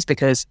DNS issues,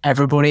 because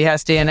everybody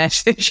has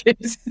DNS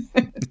issues,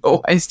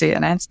 always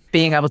DNS,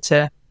 being able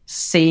to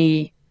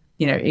see,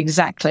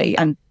 exactly,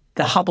 and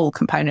the Hubble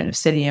component of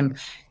Cilium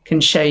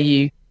can show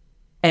you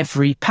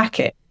every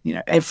packet,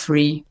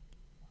 every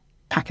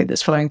packet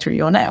that's flowing through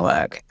your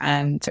network.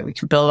 And so we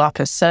can build up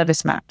a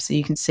service map so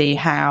you can see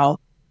how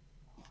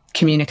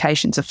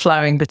communications are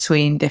flowing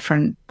between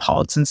different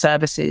pods and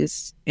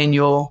services in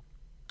your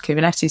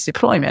Kubernetes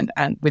deployment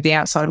and with the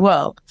outside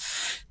world.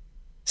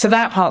 So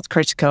that part's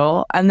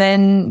critical. And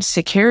then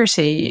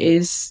security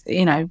is,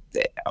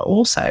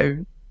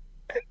 also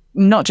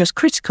not just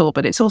critical,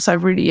 but it's also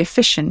really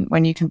efficient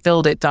when you can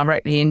build it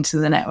directly into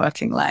the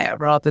networking layer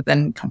rather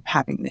than kind of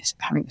having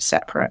a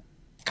separate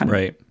kind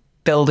of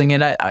building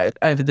it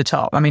over the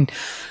top.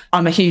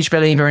 I'm a huge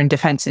believer in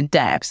defense in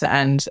depth,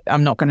 and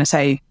I'm not going to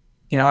say,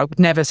 I would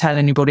never tell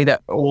anybody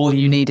that all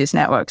you need is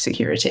network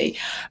security,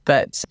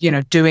 but,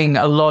 doing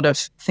a lot of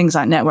things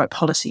like network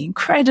policy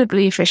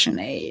incredibly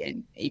efficiently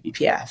in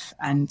eBPF.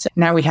 And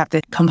now we have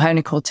the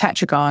component called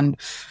Tetragon,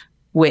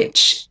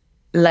 which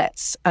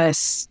lets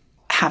us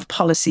have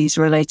policies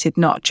related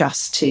not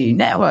just to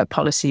network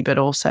policy, but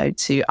also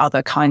to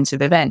other kinds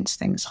of events,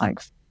 things like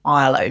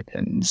file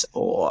opens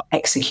or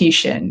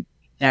execution.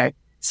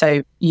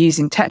 So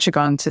using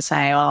Tetragon to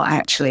say, well,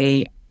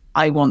 actually,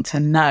 I want to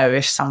know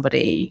if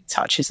somebody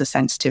touches a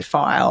sensitive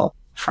file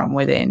from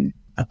within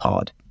a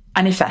pod.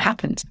 And if that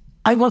happens,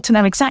 I want to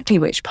know exactly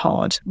which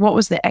pod, what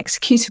was the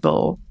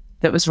executable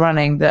that was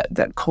running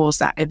that caused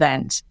that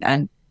event.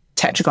 And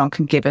Tetragon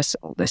can give us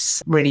all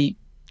this really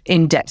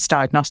in-depth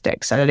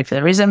diagnostics so that if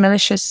there is a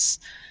malicious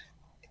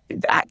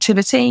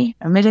activity,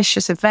 a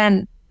malicious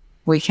event,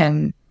 we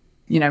can,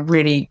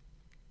 really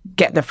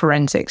get the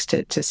forensics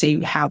to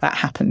see how that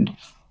happened.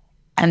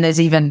 And there's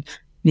even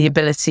the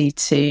ability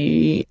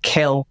to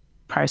kill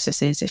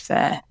processes if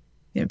they're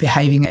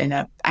behaving in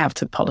an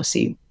out of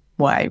policy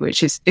way,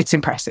 it's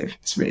impressive.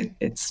 It's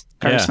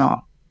very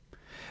smart.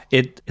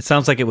 It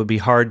sounds like it would be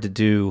hard to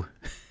do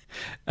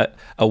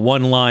a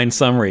one-line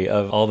summary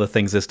of all the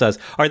things this does.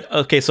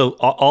 Okay, so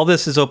all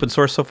this is open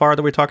source so far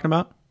that we're talking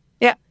about?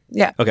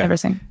 Yeah. Okay.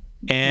 Everything.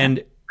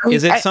 And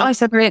is it I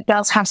said it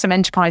does have some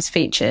enterprise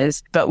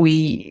features, but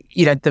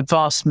the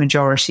vast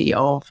majority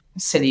of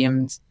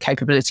Cilium's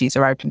capabilities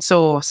are open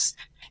source.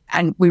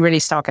 And we really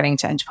start getting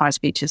to enterprise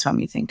features when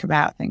we think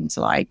about things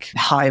like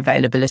high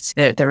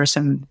availability. There are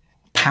some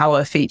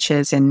power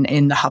features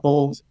in the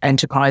Hubble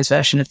enterprise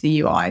version of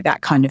the UI,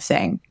 that kind of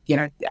thing.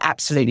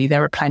 Absolutely,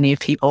 there are plenty of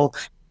people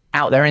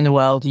out there in the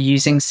world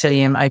using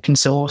Cilium open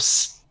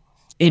source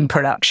in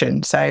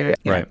production. So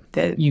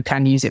you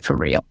can use it for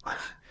real.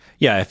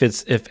 Yeah,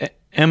 if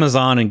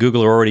Amazon and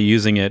Google are already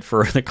using it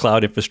for the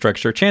cloud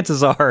infrastructure,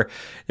 chances are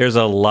there's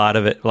a lot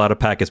of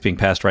packets being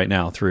passed right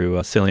now through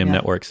Cilium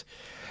networks.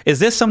 Is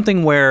this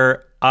something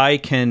where I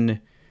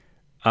can...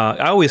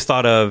 I always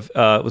thought of,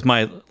 with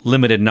my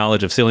limited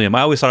knowledge of Cilium,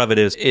 I always thought of it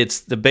as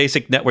it's the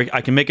basic network. I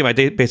can make it my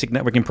basic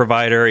networking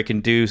provider. It can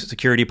do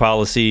security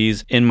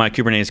policies in my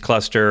Kubernetes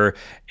cluster.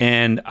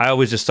 And I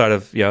always just thought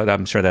of,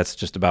 I'm sure that's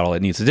just about all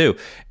it needs to do.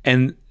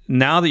 And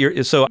now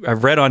that so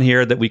I've read on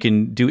here that we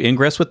can do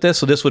ingress with this.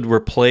 So this would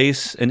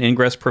replace an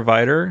ingress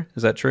provider.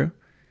 Is that true?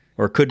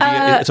 Or could be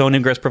its own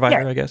ingress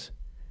provider, I guess?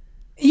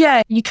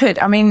 Yeah, you could.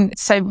 I mean,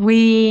 so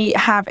we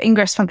have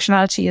ingress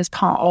functionality as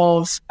part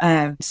of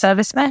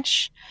Service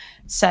Mesh.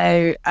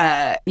 So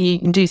you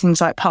can do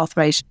things like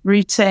path-based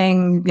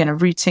routing,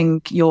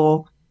 routing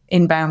your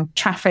inbound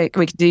traffic.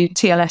 We can do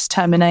TLS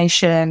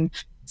termination.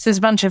 So there's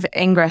a bunch of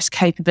ingress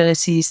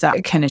capabilities that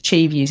it can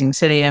achieve using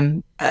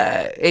Cilium.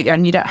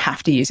 And you don't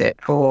have to use it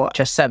for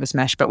just Service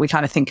Mesh, but we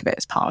kind of think of it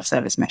as part of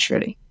Service Mesh,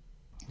 really.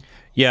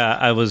 Yeah,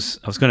 I was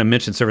going to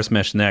mention Service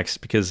Mesh next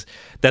because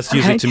that's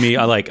usually to me,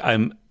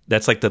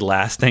 that's like the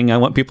last thing I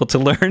want people to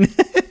learn.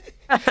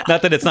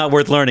 Not that it's not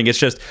worth learning. It's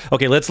just,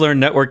 okay, let's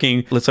learn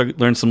networking. Let's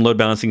learn some load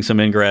balancing, some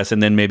ingress,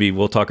 and then maybe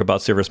we'll talk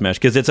about Service Mesh.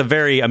 Because it's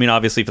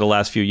obviously for the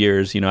last few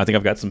years, I think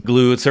I've got some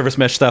Glue Service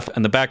Mesh stuff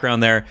in the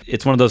background there.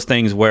 It's one of those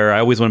things where I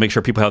always want to make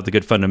sure people have the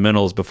good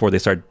fundamentals before they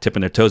start tipping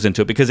their toes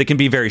into it, because it can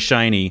be very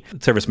shiny,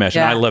 Service Mesh.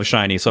 Yeah. And I love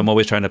shiny, so I'm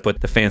always trying to put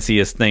the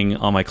fanciest thing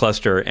on my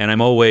cluster. And I'm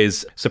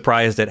always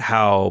surprised at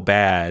how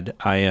bad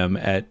I am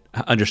at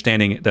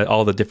understanding that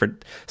all the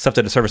different stuff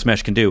that a Service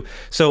Mesh can do.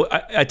 So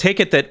I take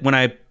it that when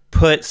I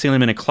put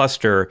Cilium in a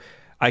cluster,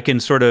 I can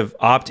sort of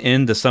opt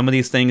into some of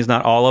these things,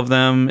 not all of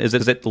them.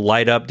 Does it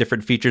light up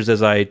different features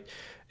as I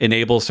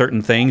enable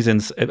certain things?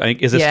 And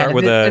start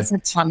with there's a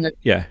ton of,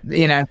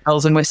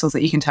 bells and whistles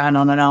that you can turn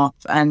on and off.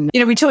 And,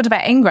 we talked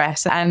about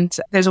ingress, and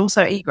there's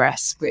also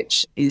egress,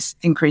 which is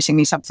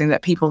increasingly something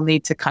that people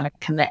need to kind of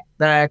connect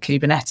their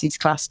Kubernetes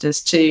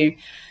clusters to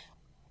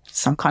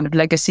some kind of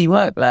legacy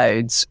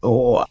workloads,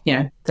 or,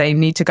 they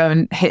need to go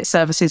and hit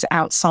services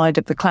outside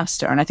of the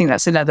cluster. And I think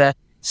that's another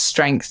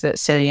strength that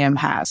Cilium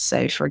has.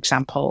 So, for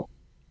example,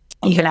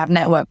 you can have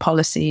network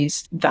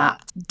policies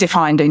that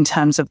defined in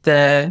terms of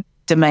the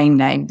domain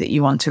name that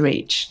you want to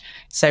reach.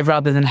 So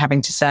rather than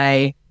having to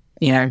say,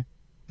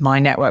 my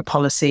network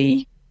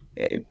policy,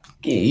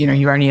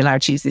 you're only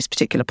allowed to use this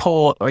particular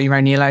port, or you're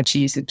only allowed to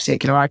use this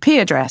particular IP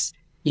address,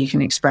 you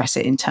can express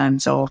it in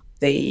terms of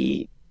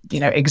the,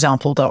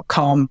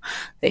 example.com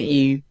that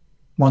you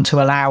want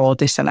to allow or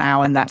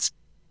disallow. And that's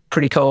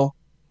pretty cool.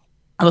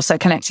 Also,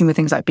 connecting with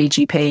things like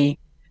BGP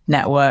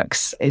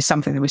networks is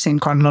something that we're seeing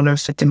quite a lot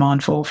of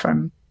demand for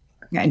from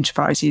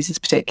enterprise users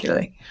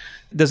particularly.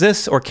 Does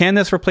this, or can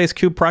this replace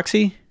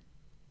kubeproxy?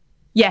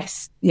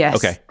 Yes.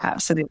 Okay.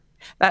 Absolutely.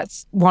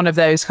 That's one of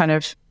those kind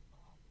of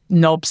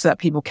knobs that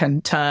people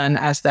can turn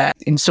as they're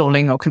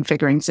installing or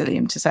configuring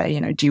Cilium to say,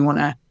 do you want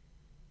to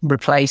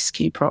replace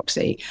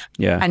kubeproxy?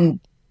 Yeah.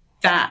 And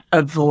that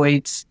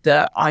avoids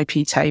the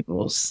IP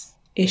tables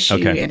issue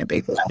in a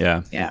big way.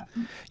 Yeah,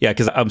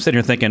 because I'm sitting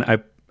here thinking,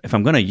 if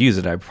I'm going to use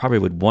it, I probably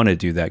would want to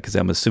do that, because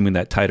I'm assuming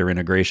that tighter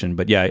integration.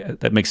 But yeah,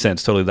 that makes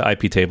sense. Totally, the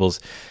IP tables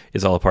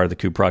is all a part of the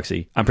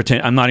kubeproxy.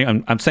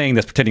 I'm saying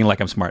this pretending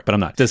like I'm smart, but I'm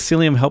not. Does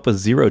Cilium help with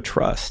zero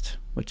trust?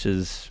 Which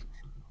is,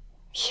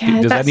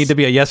 does that need to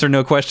be a yes or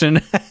no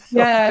question?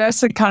 Yeah,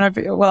 that's a kind of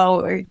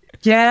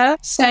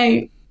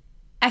So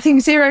I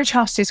think zero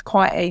trust is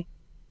quite a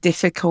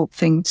difficult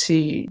thing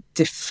to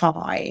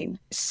define.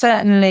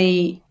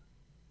 Certainly,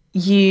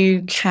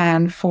 you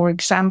can, for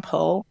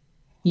example,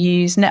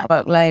 use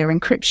network layer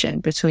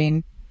encryption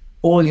between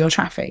all your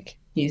traffic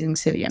using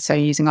Cilium. So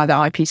using either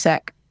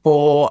IPsec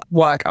or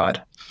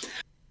WireGuard.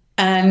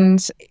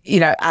 And,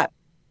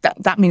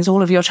 that means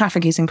all of your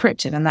traffic is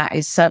encrypted, and that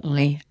is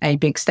certainly a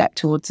big step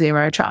towards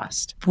zero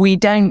trust. We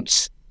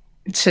don't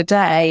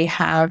today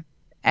have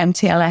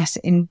MTLS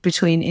in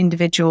between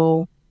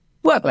individual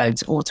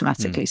workloads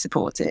automatically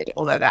supported,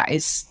 although that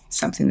is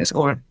something that's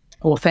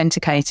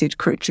authenticated,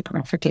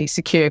 cryptographically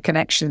secure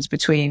connections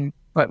between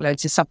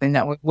workloads is something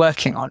that we're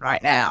working on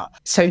right now.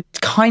 So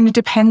it kind of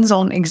depends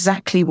on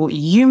exactly what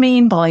you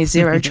mean by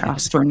zero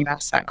trust when you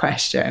ask that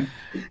question.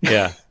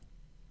 Yeah.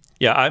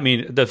 Yeah, I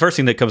mean, the first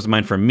thing that comes to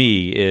mind for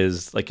me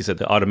is, like you said,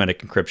 the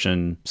automatic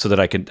encryption, so that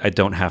I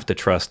don't have to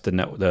trust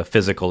the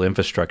physical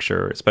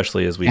infrastructure,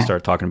 especially as we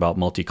start talking about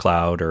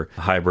multi-cloud or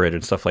hybrid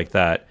and stuff like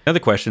that.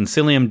 Another question: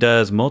 Cilium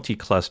does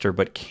multi-cluster,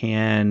 but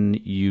can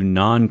you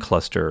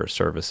non-cluster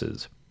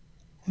services?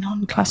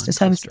 Non-cluster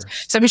services.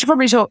 So we should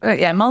probably talk.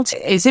 Multi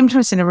is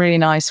implemented in a really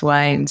nice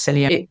way in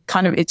Cilium.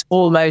 It's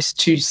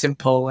almost too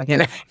simple.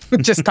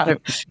 Just kind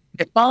of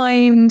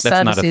define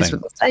services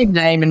with the same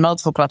name in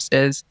multiple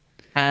clusters.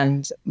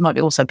 And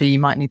you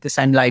might need the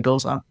same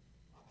labels. I'll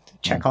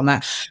check on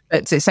that.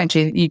 But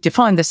essentially, you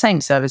define the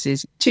same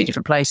services, 2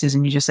 different places,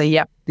 and you just say,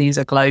 yep, these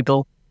are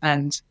global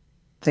and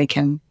they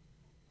can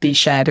be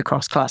shared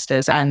across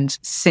clusters. And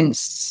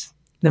since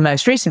the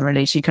most recent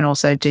release, you can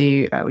also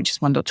do, which is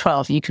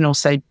 1.12, you can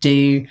also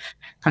do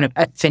kind of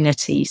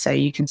affinity. So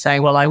you can say,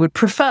 well, I would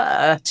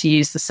prefer to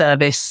use the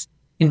service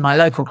in my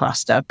local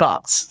cluster,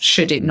 but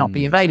should it not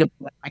be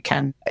available, I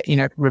can,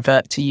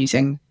 revert to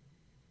using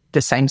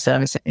the same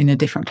service in a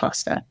different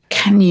cluster.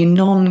 Can you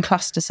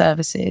non-cluster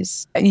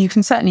services? You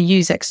can certainly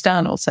use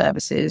external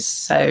services.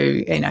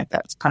 So,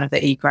 that's kind of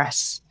the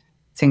egress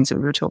things that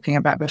we were talking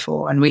about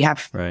before. And we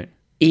have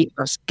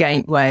egress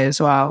gateway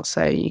as well.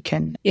 So you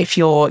can, if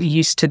you're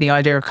used to the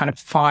idea of kind of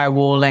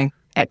firewalling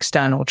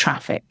external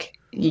traffic,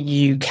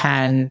 you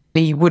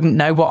wouldn't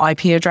know what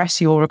IP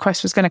address your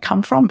request was going to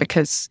come from,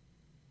 because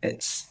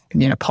it's,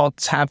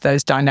 pods have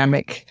those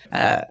dynamic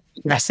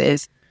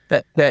addresses.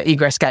 But the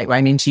egress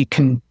gateway means you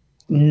can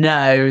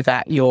know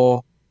that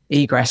your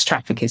egress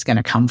traffic is going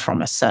to come from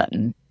a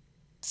certain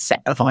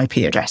set of IP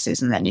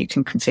addresses, and then you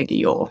can configure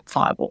your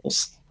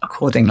firewalls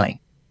accordingly.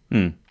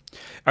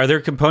 Are there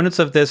components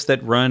of this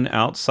that run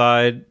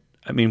outside?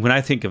 I mean, when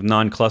I think of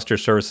non-cluster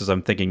services,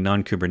 I'm thinking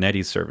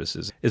non-Kubernetes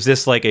services. Is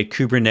this like a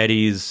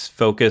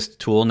Kubernetes-focused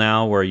tool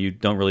now where you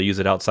don't really use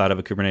it outside of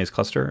a Kubernetes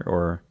cluster,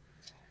 or...?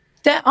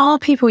 There are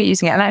people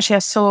using it. And actually, I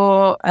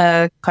saw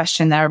a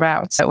question there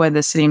about whether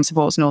Cilium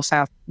supports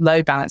north-south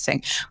load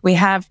balancing. We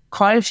have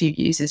quite a few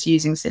users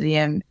using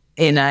Cilium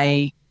in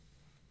a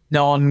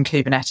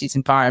non-Kubernetes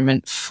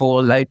environment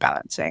for load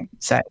balancing.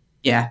 So,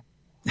 yeah.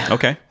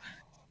 Okay.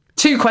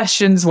 2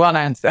 questions, 1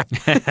 answer.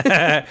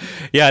 That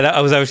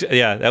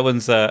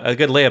one's a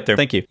good layup there.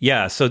 Thank you.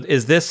 Yeah. So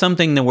is this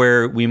something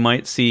where we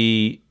might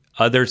see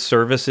other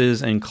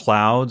services and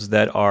clouds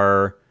that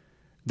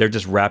they're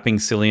just wrapping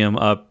Cilium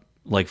up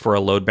like for a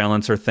load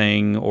balancer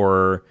thing?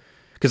 Or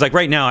because like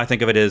right now I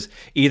think of it as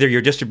either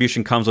your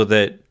distribution comes with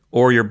it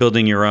or you're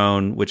building your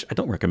own, which I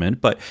don't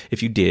recommend, but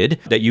if you did,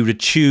 that you would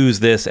choose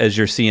this as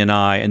your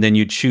CNI and then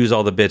you choose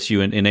all the bits you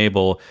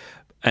enable.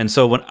 And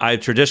so when I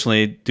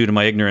traditionally, due to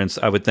my ignorance,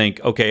 I would think,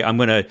 okay,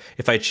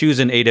 if I choose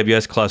an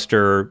AWS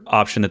cluster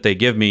option that they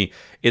give me,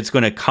 it's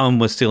going to come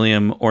with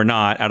Cilium or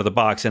not out of the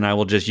box, and I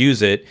will just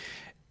use it.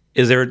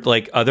 Is there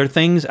like other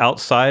things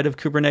outside of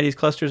Kubernetes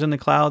clusters in the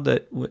cloud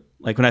that,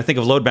 like when I think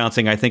of load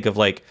balancing, I think of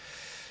like,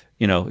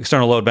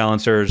 external load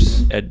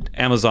balancers at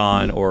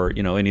Amazon or,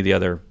 any of the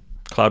other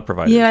cloud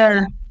providers?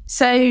 Yeah.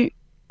 So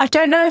I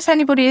don't know if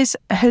anybody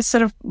has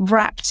sort of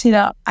wrapped it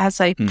up as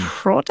a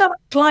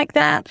product like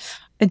that.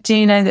 I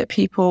do know that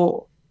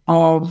people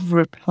are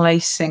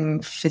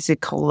replacing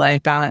physical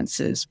load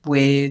balancers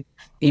with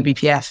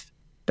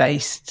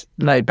eBPF-based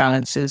load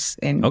balancers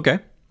in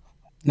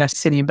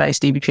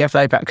Cilium-based eBPF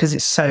load balancer because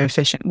it's so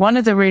efficient. One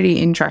of the really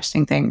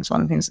interesting things,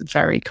 one of the things that's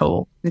very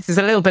cool, this is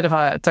a little bit of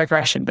a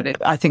digression,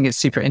 but I think it's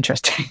super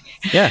interesting.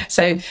 Yeah.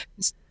 So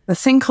the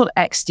thing called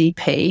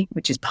XDP,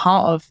 which is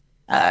part of,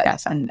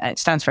 and it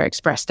stands for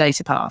Express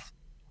Data Path,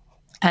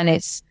 and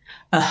it's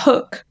a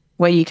hook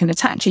where you can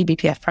attach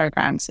eBPF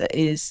programs that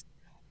is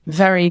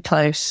very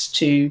close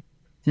to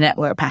the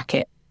network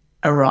packet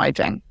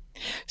arriving.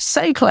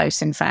 So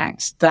close, in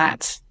fact,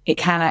 that it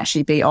can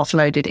actually be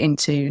offloaded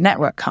into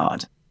network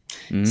card.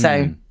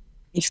 So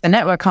if the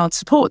network card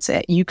supports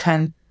it, you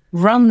can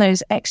run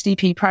those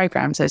XDP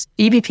programs, those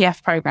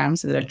eBPF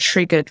programs that are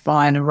triggered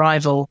by an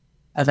arrival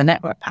of a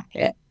network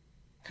packet,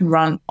 can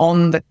run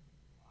on the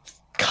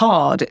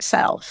card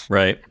itself.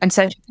 Right. And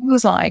so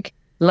things like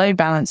load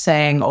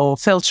balancing or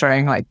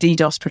filtering, like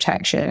DDoS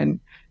protection,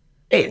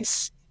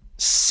 it's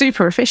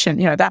super efficient.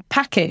 That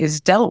packet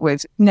is dealt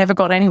with, never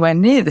got anywhere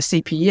near the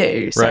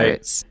CPU. So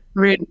it's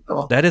really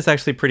cool. That is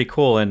actually pretty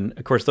cool. And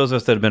of course, those of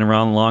us that have been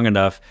around long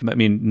enough, I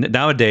mean,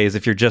 nowadays,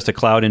 if you're just a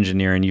cloud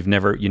engineer and you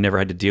never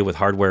had to deal with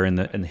hardware in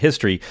the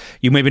history,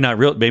 you maybe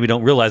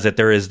don't realize that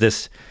there is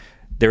this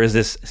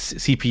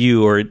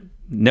CPU or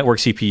network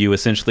CPU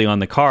essentially on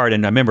the card.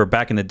 And I remember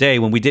back in the day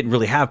when we didn't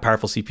really have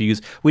powerful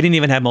CPUs, we didn't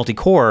even have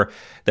multi-core,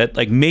 that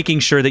like making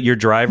sure that your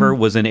driver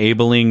was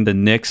enabling the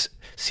NICs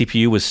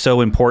CPU was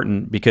so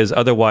important, because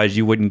otherwise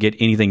you wouldn't get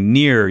anything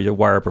near the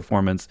wire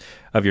performance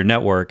of your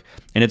network.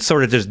 And it's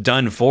sort of just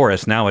done for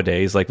us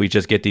nowadays. Like we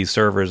just get these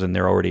servers and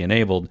they're already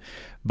enabled.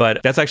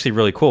 But that's actually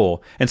really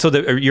cool. And so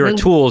your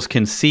tools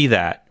can see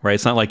that, right?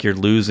 It's not like you're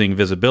losing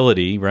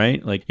visibility,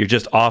 right? Like you're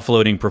just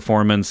offloading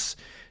performance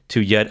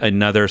to yet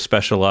another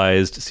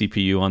specialized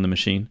CPU on the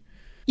machine.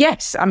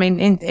 Yes. I mean,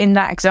 in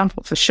that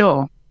example, for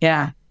sure.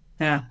 Yeah.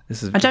 Yeah.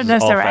 I don't know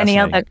if there are any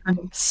other kind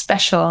of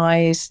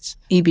specialized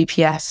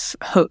eBPF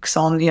hooks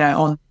on,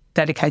 on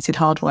dedicated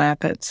hardware,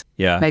 but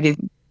maybe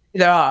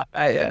there are.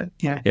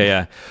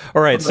 Yeah.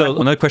 All right. So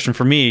another question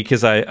for me,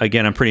 because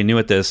I'm pretty new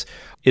at this.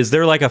 Is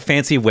there like a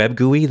fancy web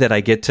GUI that I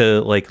get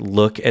to like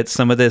look at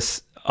some of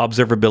this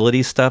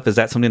observability stuff? Is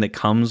that something that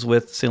comes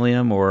with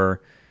Cilium, or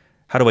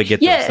how do I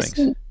get those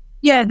things?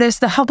 Yeah, there's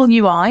the Hubble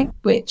UI,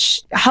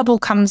 which Hubble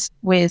comes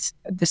with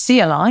the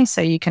CLI.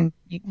 So you can,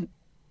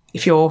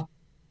 if you're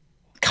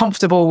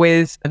comfortable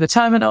with the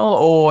terminal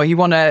or you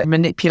want to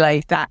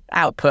manipulate that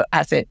output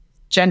as it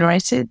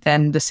generated,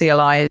 then the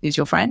CLI is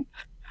your friend.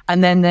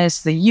 And then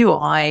there's the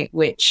UI,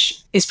 which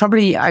is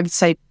probably, I would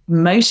say,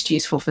 most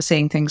useful for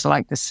seeing things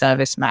like the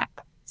service map.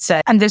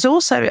 So, and there's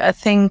also a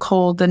thing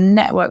called the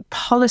Network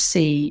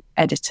Policy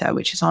Editor,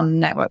 which is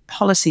on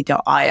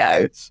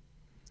networkpolicy.io,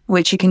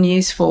 which you can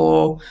use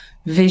for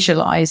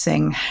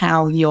visualizing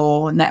how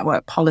your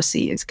network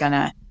policy is going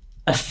to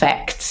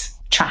affect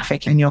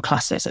traffic in your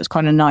cluster. So it's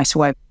quite a nice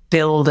way of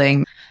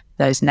building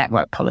those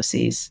network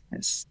policies.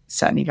 It's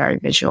certainly very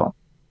visual.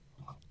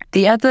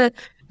 The other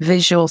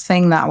visual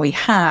thing that we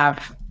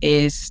have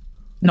is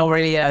not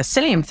really a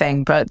Cilium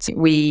thing, but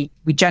we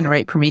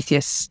generate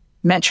Prometheus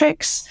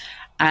metrics,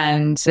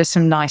 and there's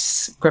some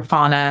nice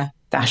Grafana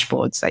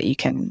dashboards that you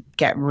can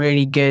get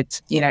really good,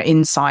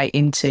 insight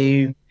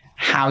into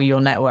how your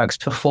network's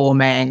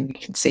performing.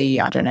 You can see,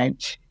 I don't know,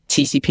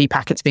 TCP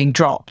packets being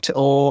dropped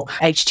or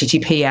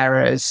HTTP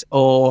errors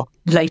or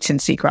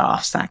latency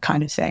graphs, that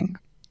kind of thing.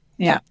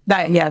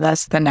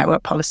 That's the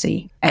Network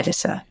Policy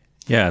Editor.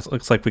 Yeah, it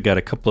looks like we got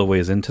a couple of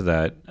ways into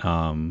that.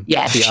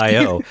 Yes. The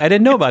I/O. I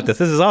didn't know about this.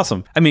 This is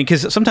awesome. I mean,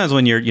 because sometimes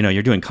when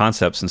you're doing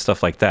concepts and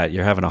stuff like that,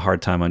 you're having a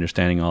hard time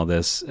understanding all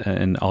this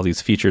and all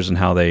these features and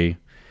how they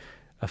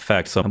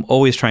affect. So I'm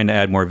always trying to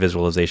add more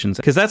visualizations,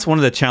 because that's one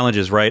of the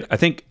challenges, right? I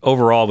think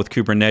overall with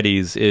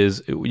Kubernetes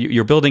is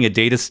you're building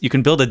you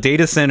can build a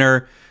data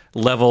center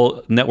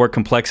level network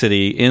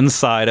complexity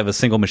inside of a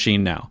single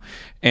machine now.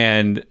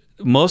 And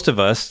most of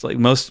us, like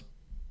most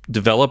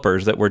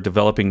developers that were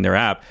developing their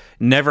app,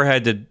 never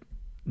had to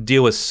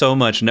deal with so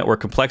much network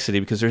complexity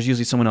because there's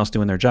usually someone else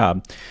doing their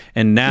job.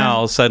 And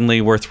now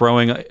suddenly we're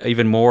throwing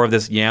even more of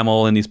this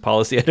YAML and these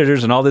policy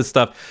editors and all this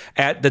stuff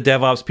at the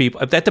DevOps people,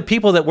 at the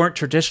people that weren't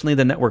traditionally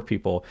the network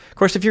people. Of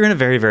course, if you're in a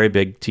very, very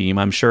big team,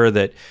 I'm sure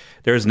that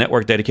there's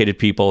network dedicated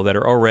people that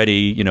are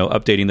already,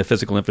 updating the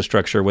physical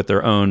infrastructure with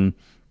their own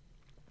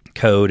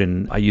code.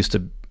 And I used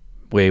to,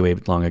 way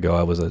long ago,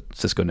 I was a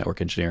Cisco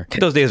network engineer.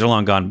 Those days are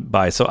long gone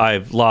by, so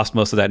I've lost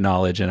most of that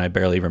knowledge, and I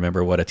barely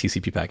remember what a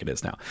TCP packet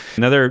is now.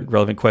 Another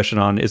relevant question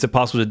on, is it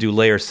possible to do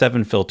layer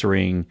 7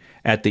 filtering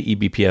at the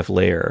eBPF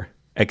layer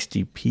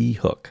XDP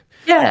hook?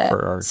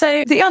 Yeah,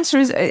 so the answer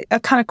is a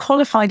kind of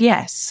qualified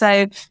yes.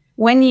 So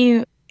when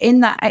in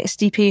that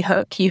XDP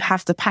hook, you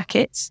have the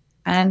packets,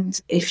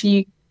 and if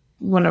you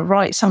want to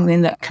write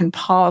something that can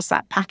parse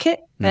that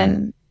packet,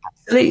 then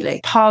absolutely.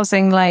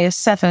 Parsing layer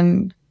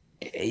 7,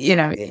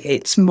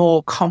 it's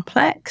more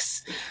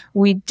complex.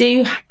 We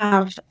do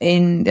have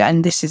and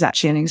this is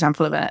actually an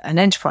example of an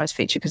enterprise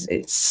feature because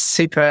it's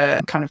super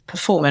kind of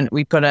performant.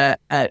 We've got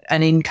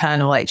an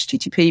in-kernel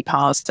HTTP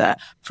parser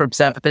for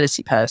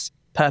observability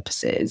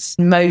purposes.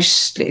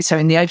 Mostly, so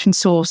in the open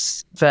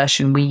source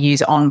version, we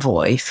use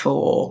Envoy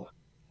for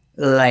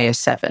layer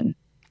 7.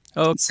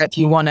 Oh. So if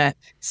you want to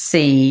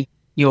see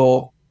the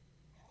URL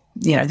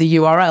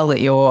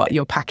that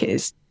your packet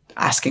is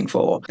asking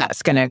for,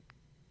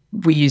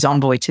 we use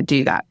Envoy to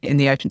do that in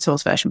the open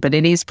source version, but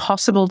it is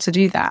possible to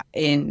do that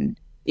in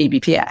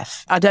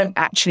eBPF. I don't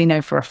actually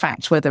know for a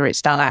fact whether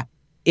it's done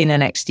in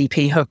an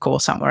XDP hook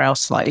or somewhere else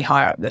slightly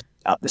higher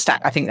up the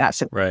stack. I think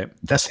that's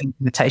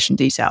implementation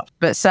detail.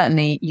 But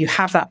certainly you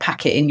have that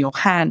packet in your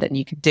hand and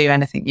you can do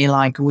anything you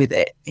like with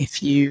it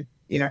if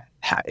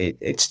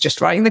it's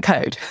just writing the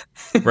code.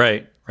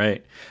 Right.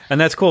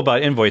 And that's cool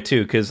about Envoy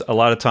too, because a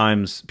lot of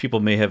times people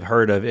may have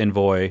heard of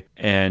Envoy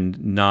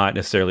and not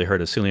necessarily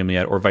heard of Cilium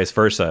yet, or vice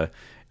versa.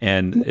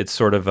 And it's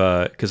sort of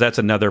because that's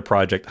another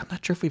project. I'm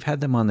not sure if we've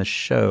had them on the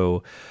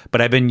show,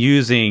 but I've been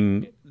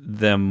using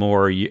them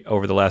more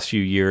over the last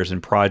few years in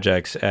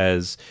projects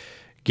as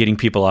getting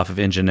people off of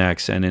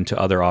Nginx and into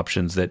other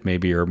options that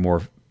maybe are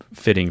more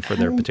fitting for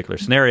their particular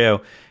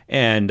scenario.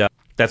 And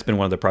that's been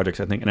one of the projects,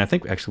 I think. And I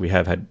think actually we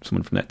have had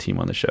someone from that team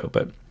on the show,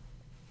 but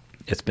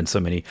there's been so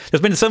many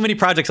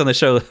projects on the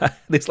show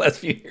these last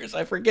few years,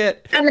 I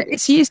forget. And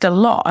it's used a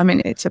lot. I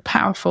mean, it's a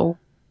powerful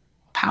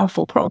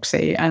powerful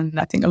proxy. And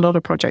I think a lot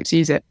of projects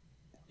use it.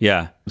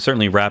 Yeah,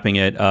 certainly wrapping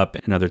it up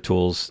in other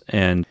tools.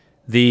 And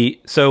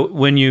so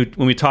when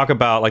we talk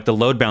about like the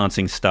load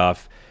balancing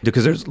stuff,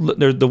 because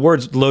there's the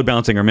words load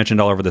balancing are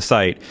mentioned all over the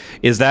site.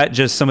 Is that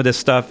just some of this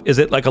stuff? Is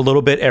it like a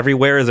little bit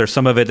everywhere? Is there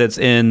some of it that's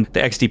in the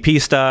XDP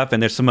stuff,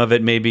 and there's some of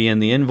it maybe in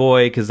the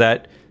Envoy? Because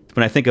that,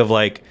 when I think of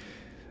like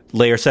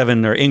layer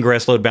 7 or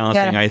ingress load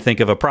balancing, I think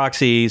of a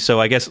proxy.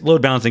 So I guess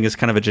load balancing is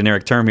kind of a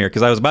generic term here,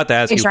 because I was about to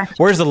ask you,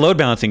 where's the load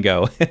balancing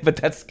go? But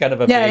that's kind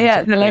of a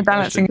the load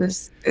balancing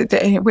is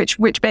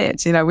which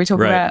bits? You know, we talk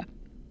about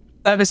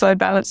service load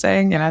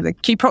balancing. You know, the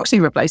key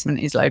proxy replacement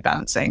is load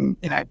balancing.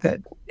 You know,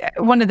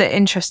 one of the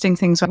interesting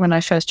things when I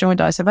first joined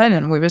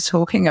Isovalent, we were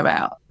talking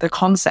about the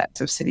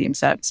concept of Cilium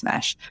Service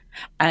Mesh.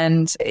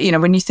 And, you know,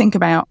 when you think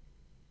about,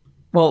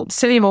 well,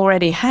 Cilium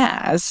already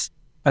has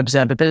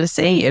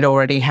observability, it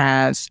already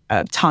has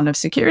a ton of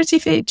security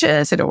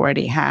features, it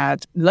already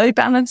had load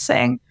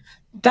balancing.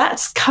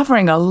 That's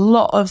covering a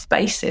lot of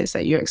bases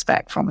that you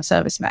expect from a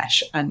service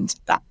mesh. And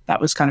that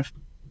was kind of,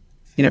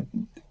 you know,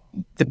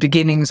 the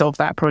beginnings of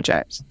that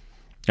project.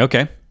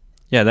 Okay.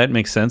 Yeah, that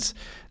makes sense.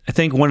 I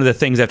think one of the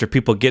things after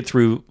people get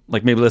through,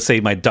 like maybe let's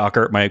say my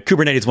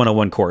Kubernetes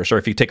 101 course, or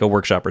if you take a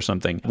workshop or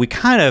something, we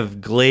kind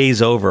of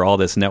glaze over all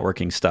this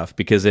networking stuff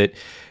because it,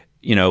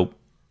 you know,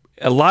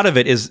 a lot of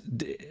it is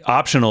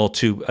optional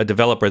to a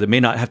developer that may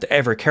not have to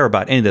ever care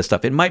about any of this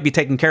stuff. It might be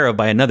taken care of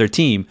by another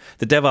team,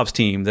 the DevOps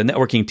team, the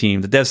networking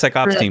team, the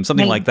DevSecOps team,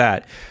 something like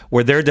that,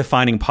 where they're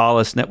defining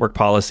network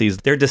policies.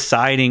 They're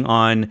deciding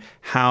on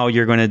how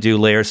you're going to do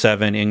layer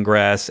 7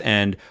 ingress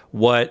and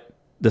what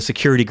the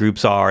security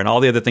groups are and all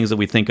the other things that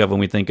we think of when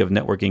we think of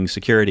networking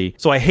security.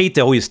 So I hate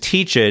to always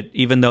teach it,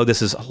 even though this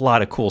is a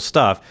lot of cool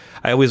stuff.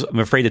 I'm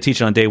afraid to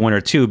teach it on day 1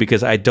 or 2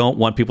 because I don't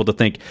want people to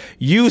think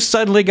you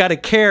suddenly got to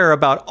care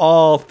about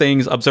all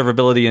things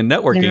observability and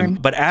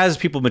networking. But as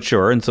people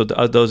mature, and so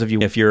those of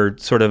you, if you're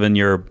sort of in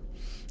your,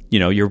 you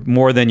know, you're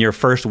more than your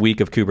first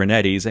week of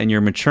Kubernetes and you're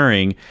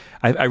maturing,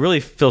 I really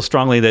feel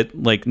strongly that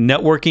like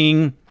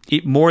networking,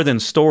 more than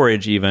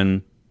storage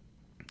even,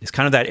 it's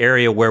kind of that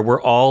area where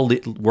we're all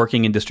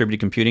working in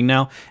distributed computing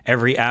now.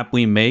 Every app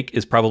we make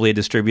is probably a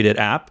distributed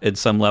app at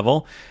some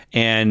level.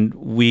 And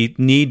we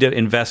need to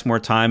invest more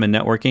time in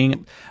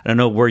networking. I don't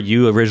know where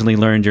you originally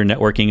learned your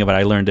networking, but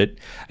I learned it,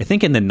 I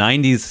think in the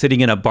 90s,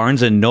 sitting in a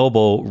Barnes &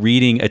 Noble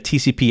reading a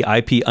TCP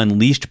IP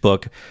Unleashed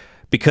book,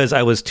 because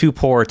I was too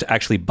poor to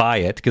actually buy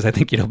it, because I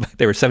think, you know,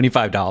 they were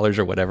 $75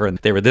 or whatever, and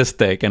they were this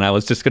thick, and I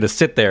was just going to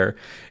sit there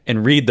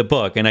and read the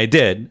book, and I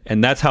did,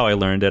 and that's how I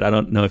learned it. I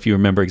don't know if you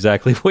remember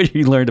exactly what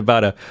you learned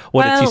about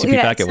what a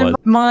TCP packet was.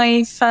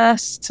 My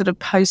first sort of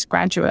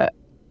postgraduate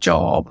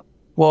job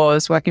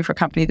was working for a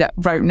company that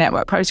wrote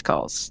network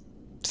protocols.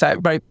 So it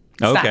wrote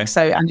stacks.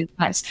 So, and in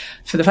fact,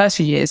 for the first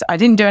few years, I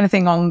didn't do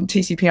anything on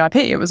TCP IP.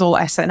 It was all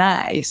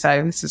SNA.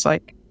 So this is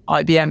like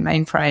IBM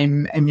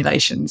mainframe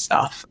emulation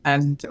stuff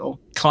or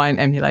client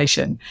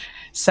emulation.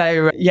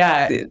 So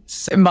yeah,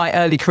 it's in my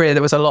early career,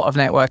 there was a lot of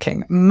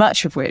networking,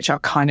 much of which I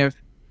kind of,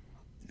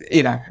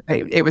 you know,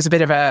 it was a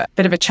bit of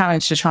a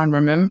challenge to try and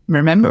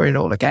remember it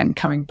all again,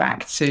 coming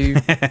back to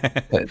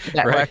the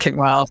networking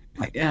world.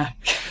 Like, yeah.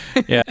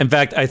 Yeah. In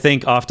fact, I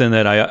think often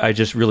that I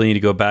just really need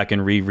to go back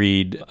and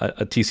reread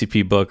a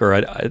TCP book or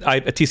a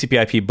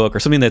TCP IP book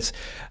or something that's,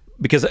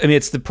 because I mean,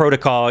 it's the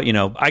protocol, you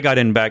know, I got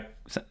in back,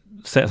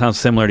 sounds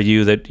similar to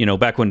you, that, you know,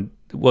 back when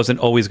it wasn't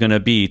always going to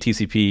be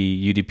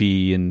TCP,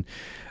 UDP, and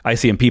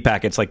ICMP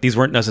packets. Like these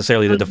weren't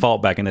necessarily the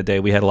default back in the day.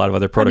 We had a lot of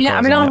other protocols. Yeah,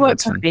 I mean, I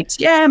worked on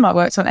ATM, I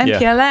worked on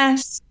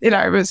MPLS. Yeah. You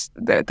know, it was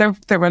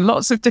there were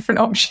lots of different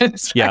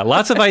options. Yeah,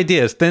 lots of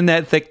ideas. Thin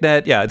net, thick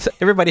net. Yeah,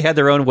 everybody had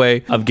their own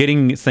way of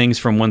getting things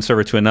from one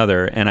server to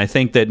another. And I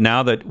think that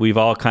now that we've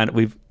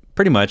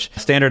pretty much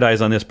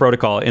standardized on this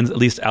protocol, at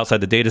least outside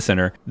the data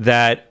center,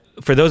 that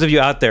for those of you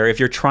out there, if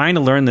you're trying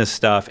to learn this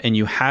stuff and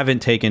you haven't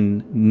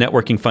taken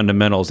networking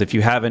fundamentals, if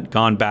you haven't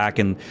gone back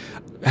and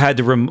had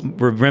to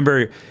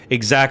remember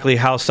exactly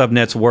how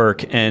subnets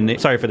work, and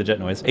sorry for the jet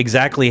noise,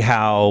 exactly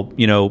how,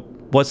 you know,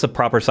 what's the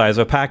proper size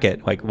of a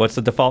packet? Like, what's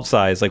the default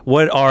size? Like,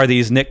 what are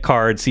these NIC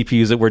card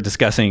CPUs that we're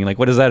discussing? Like,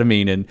 what does that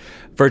mean? And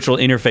virtual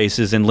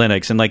interfaces in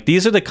Linux. And like,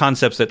 these are the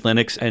concepts that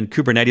Linux and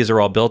Kubernetes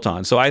are all built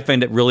on. So I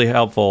find it really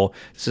helpful.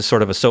 This is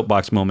sort of a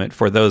soapbox moment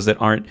for those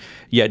that aren't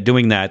yet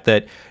doing that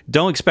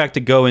don't expect to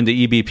go into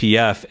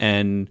eBPF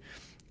and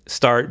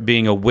start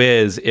being a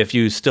whiz if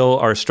you still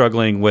are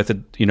struggling with,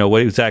 you know,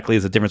 what exactly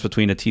is the difference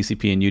between a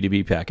TCP and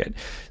UDP packet.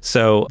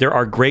 So there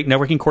are great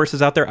networking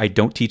courses out there. I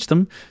don't teach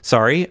them.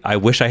 Sorry. I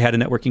wish I had a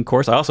networking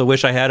course. I also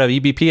wish I had an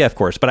eBPF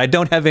course, but I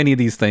don't have any of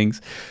these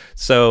things.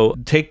 So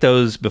take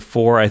those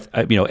before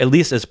you know, at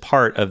least as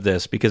part of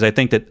this, because I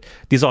think that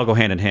these all go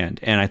hand in hand.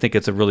 And I think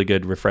it's a really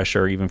good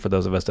refresher, even for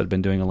those of us that have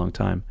been doing a long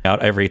time,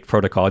 out every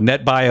protocol,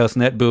 NetBIOS,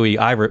 NetBEUI.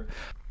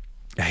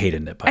 I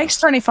hated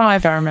NetBIOS.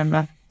 X25, I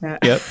remember. Yeah.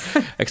 Yep.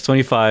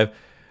 X25.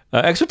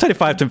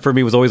 X25 for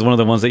me was always one of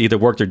the ones that either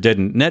worked or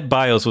didn't.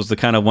 NetBIOS was the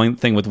kind of one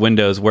thing with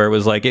Windows where it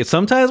was like, it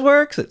sometimes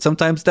works, it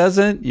sometimes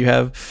doesn't. You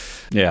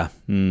have, yeah.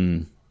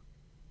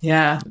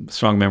 Yeah.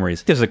 Strong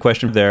memories. There's a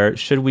question there.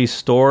 Should we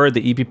store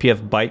the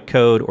eBPF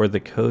bytecode or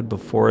the code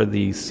before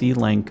the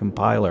CLang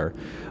compiler?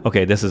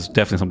 Okay, this is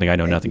definitely something I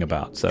know nothing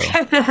about. So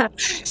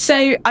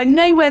so I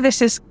know why this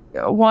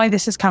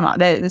has come up.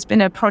 There's been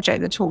a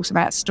project that talks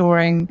about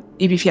storing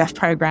eBPF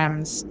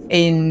programs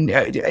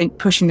in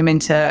pushing them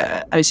into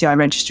OCI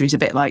registries, a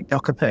bit like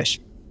Docker push,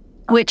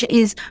 which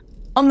is,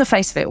 on the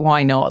face of it,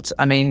 why not?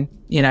 I mean,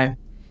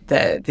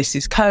 this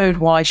is code.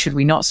 Why should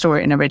we not store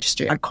it in a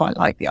registry? I quite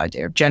like the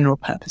idea of general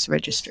purpose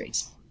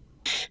registries.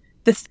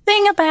 The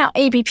thing about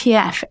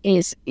eBPF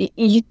is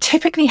you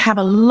typically have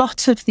a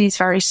lot of these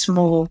very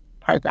small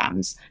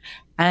programs,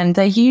 and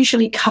they're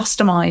usually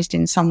customized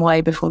in some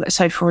way before that.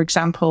 So, for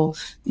example,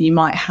 you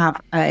might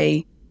have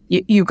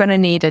you're going to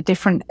need a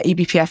different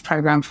eBPF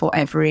program for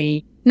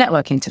every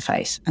network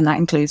interface, and that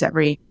includes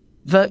every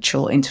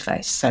virtual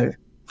interface. So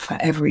for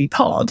every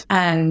pod,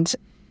 and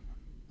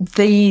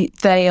they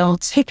are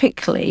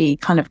typically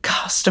kind of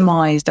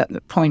customized at the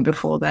point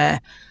before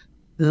they're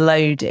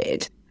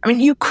loaded. I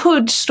mean, you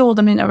could store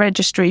them in a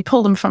registry,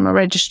 pull them from a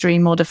registry,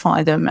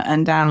 modify them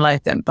and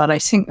download them. But I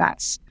think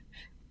that's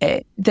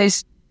it.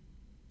 There's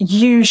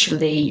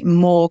usually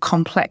more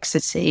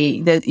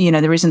complexity.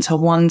 There isn't a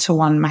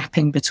one-to-one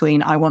mapping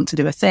between I want to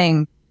do a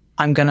thing,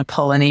 I'm going to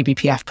pull an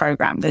eBPF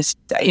program. There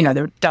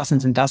are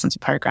dozens and dozens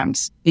of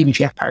programs,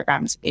 eBPF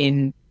programs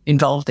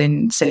involved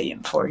in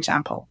Cilium, for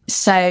example.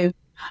 So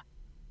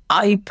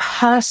I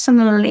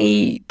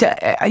personally,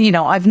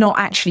 I've not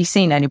actually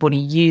seen anybody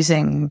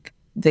using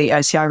the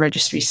OCI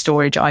registry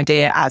storage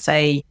idea as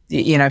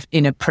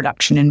in a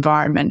production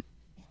environment.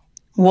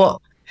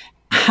 What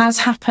has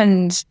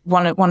happened,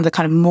 one of the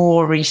kind of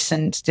more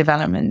recent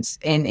developments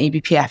in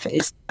eBPF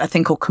is a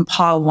thing called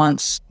compile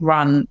once,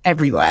 run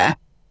everywhere,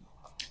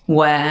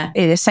 where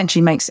it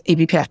essentially makes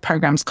eBPF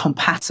programs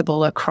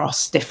compatible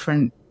across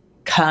different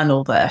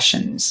kernel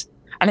versions.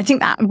 And I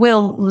think that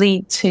will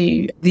lead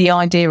to the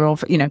idea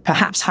of,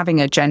 perhaps having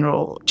a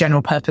general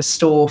purpose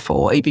store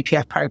for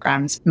eBPF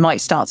programs might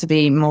start to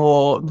be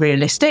more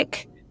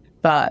realistic,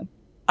 but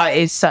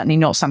it's certainly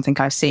not something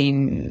I've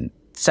seen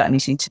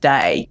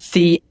today.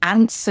 The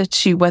answer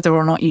to whether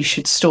or not you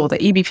should store the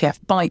eBPF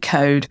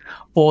bytecode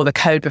or the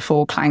code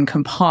before Clang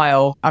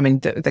compile, I mean,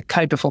 the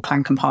code before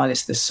Clang compile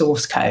is the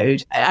source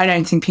code. I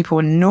don't think people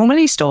would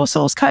normally store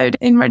source code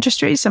in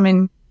registries. I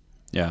mean,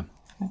 yeah,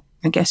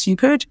 I guess you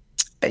could.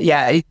 But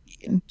yeah,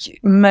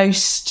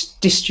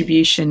 most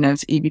distribution of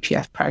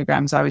eBPF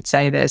programs, I would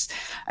say there's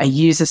a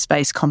user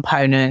space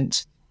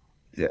component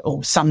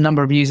or some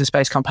number of user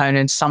space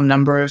components, some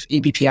number of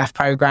eBPF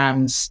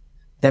programs.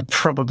 They're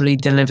probably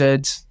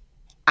delivered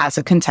as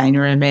a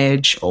container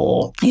image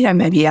or,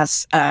 maybe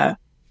as a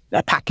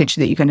package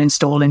that you can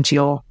install into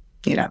your,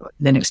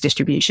 Linux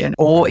distribution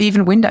or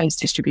even Windows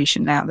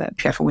distribution now that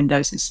PF for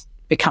Windows is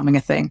becoming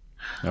a thing.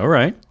 All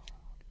right.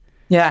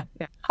 Yeah.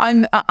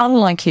 I'm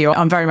unlike you.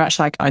 I'm very much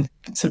like I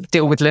sort of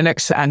deal with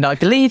Linux, and I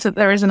believe that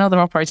there is another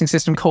operating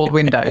system called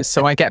Windows.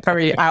 So I get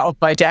very out of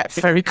my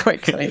depth very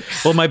quickly.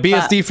 Well, my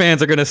BSD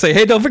fans are going to say,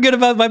 "Hey, don't forget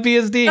about my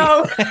BSD."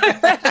 No.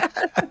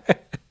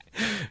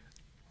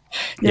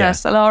 Yeah,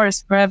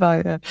 Solaris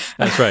forever. Yeah.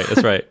 That's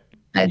right.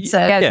 And so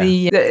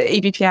the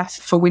eBPF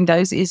for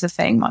Windows is a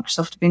thing.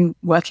 Microsoft have been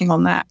working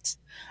on that,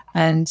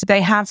 and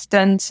they have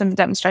done some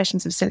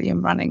demonstrations of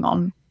Cilium running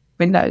on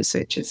Windows,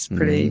 which is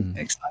pretty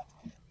exciting.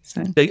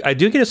 So. I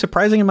do get a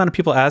surprising amount of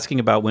people asking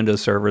about Windows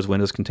servers,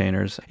 Windows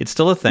containers. It's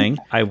still a thing.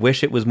 I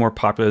wish it was more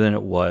popular than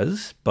it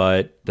was,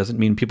 but doesn't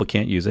mean people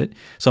can't use it.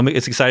 So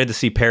it's excited to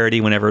see parity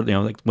whenever,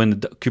 like when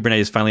the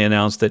Kubernetes finally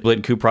announced that Lit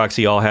and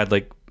kubeproxy all had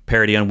like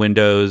parity on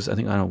Windows. I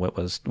don't know what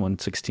was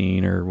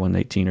 116 or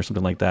 118 or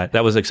something like that.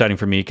 That was exciting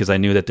for me because I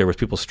knew that there was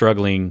people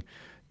struggling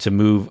to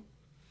move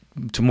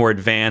to more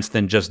advanced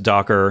than just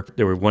Docker.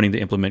 They were wanting to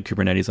implement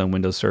Kubernetes on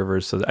Windows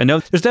servers. So I know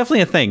there's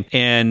definitely a thing.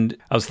 And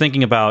I was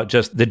thinking about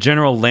just the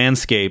general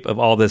landscape of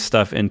all this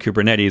stuff in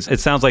Kubernetes. It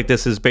sounds like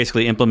this is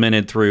basically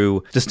implemented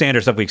through the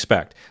standard stuff we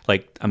expect.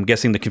 Like I'm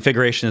guessing the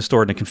configuration is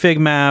stored in a config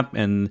map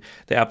and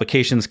the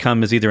applications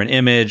come as either an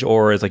image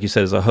or as, like you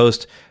said, as a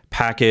host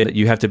packet that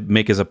you have to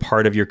make as a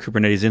part of your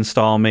Kubernetes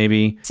install,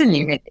 maybe.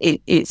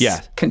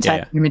 It's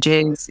container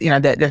images,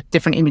 the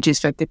different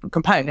images for different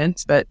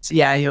components, but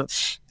your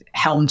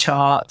Helm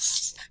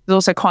charts. There's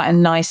also quite a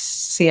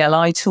nice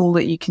CLI tool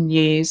that you can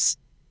use.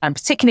 And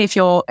particularly if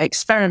you're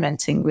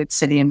experimenting with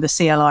Cilium, the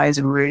CLI is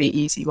a really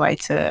easy way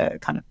to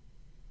kind of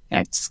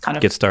get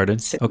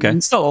started. Okay.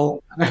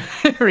 Install.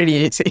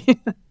 Really easy.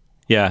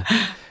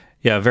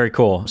 Yeah, very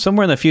cool.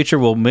 Somewhere in the future,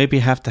 we'll maybe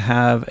have to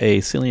have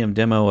a Cilium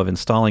demo of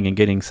installing and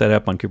getting set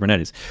up on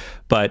Kubernetes.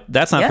 But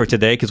that's not for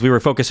today because we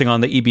were focusing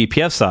on the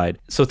eBPF side.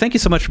 So thank you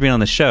so much for being on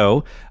the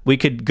show. We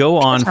could go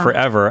on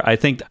forever. I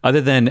think other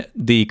than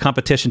the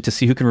competition to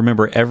see who can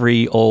remember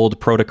every old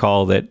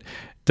protocol that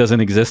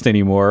doesn't exist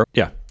anymore.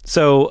 Yeah.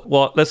 So,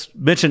 let's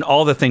mention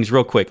all the things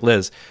real quick.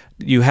 Liz,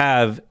 you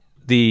have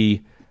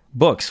the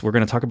books. We're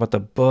going to talk about the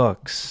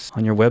books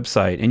on your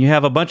website. And you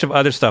have a bunch of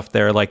other stuff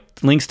there, like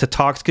links to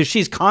talks, because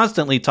she's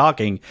constantly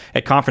talking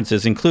at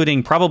conferences,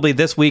 including probably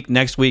this week,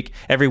 next week,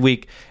 every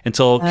week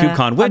until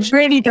KubeCon. I'm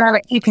really bad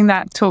at keeping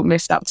that talk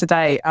list up to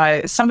date.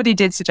 Somebody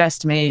did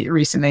suggest to me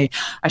recently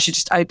I should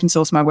just open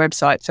source my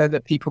website so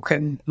that people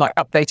can like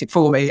update it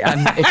for me.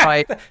 And if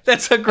I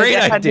that's a great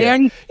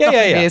idea. The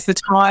only is the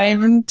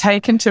time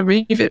taken to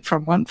read it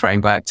from one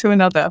framework to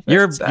another.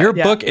 But, your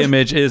book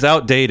image is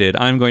outdated.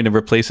 I'm going to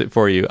replace it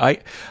for you.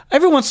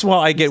 Every once in a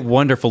while, I get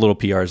wonderful little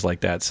PRs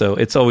like that, so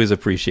it's always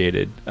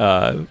appreciated.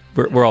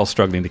 We're all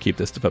struggling to keep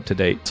this stuff up to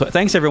date. So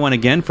thanks, everyone,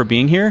 again, for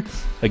being here.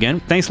 Again,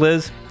 thanks,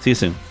 Liz. See you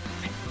soon.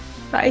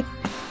 Bye.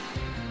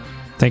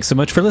 Thanks so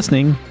much for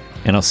listening,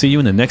 and I'll see you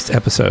in the next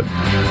episode.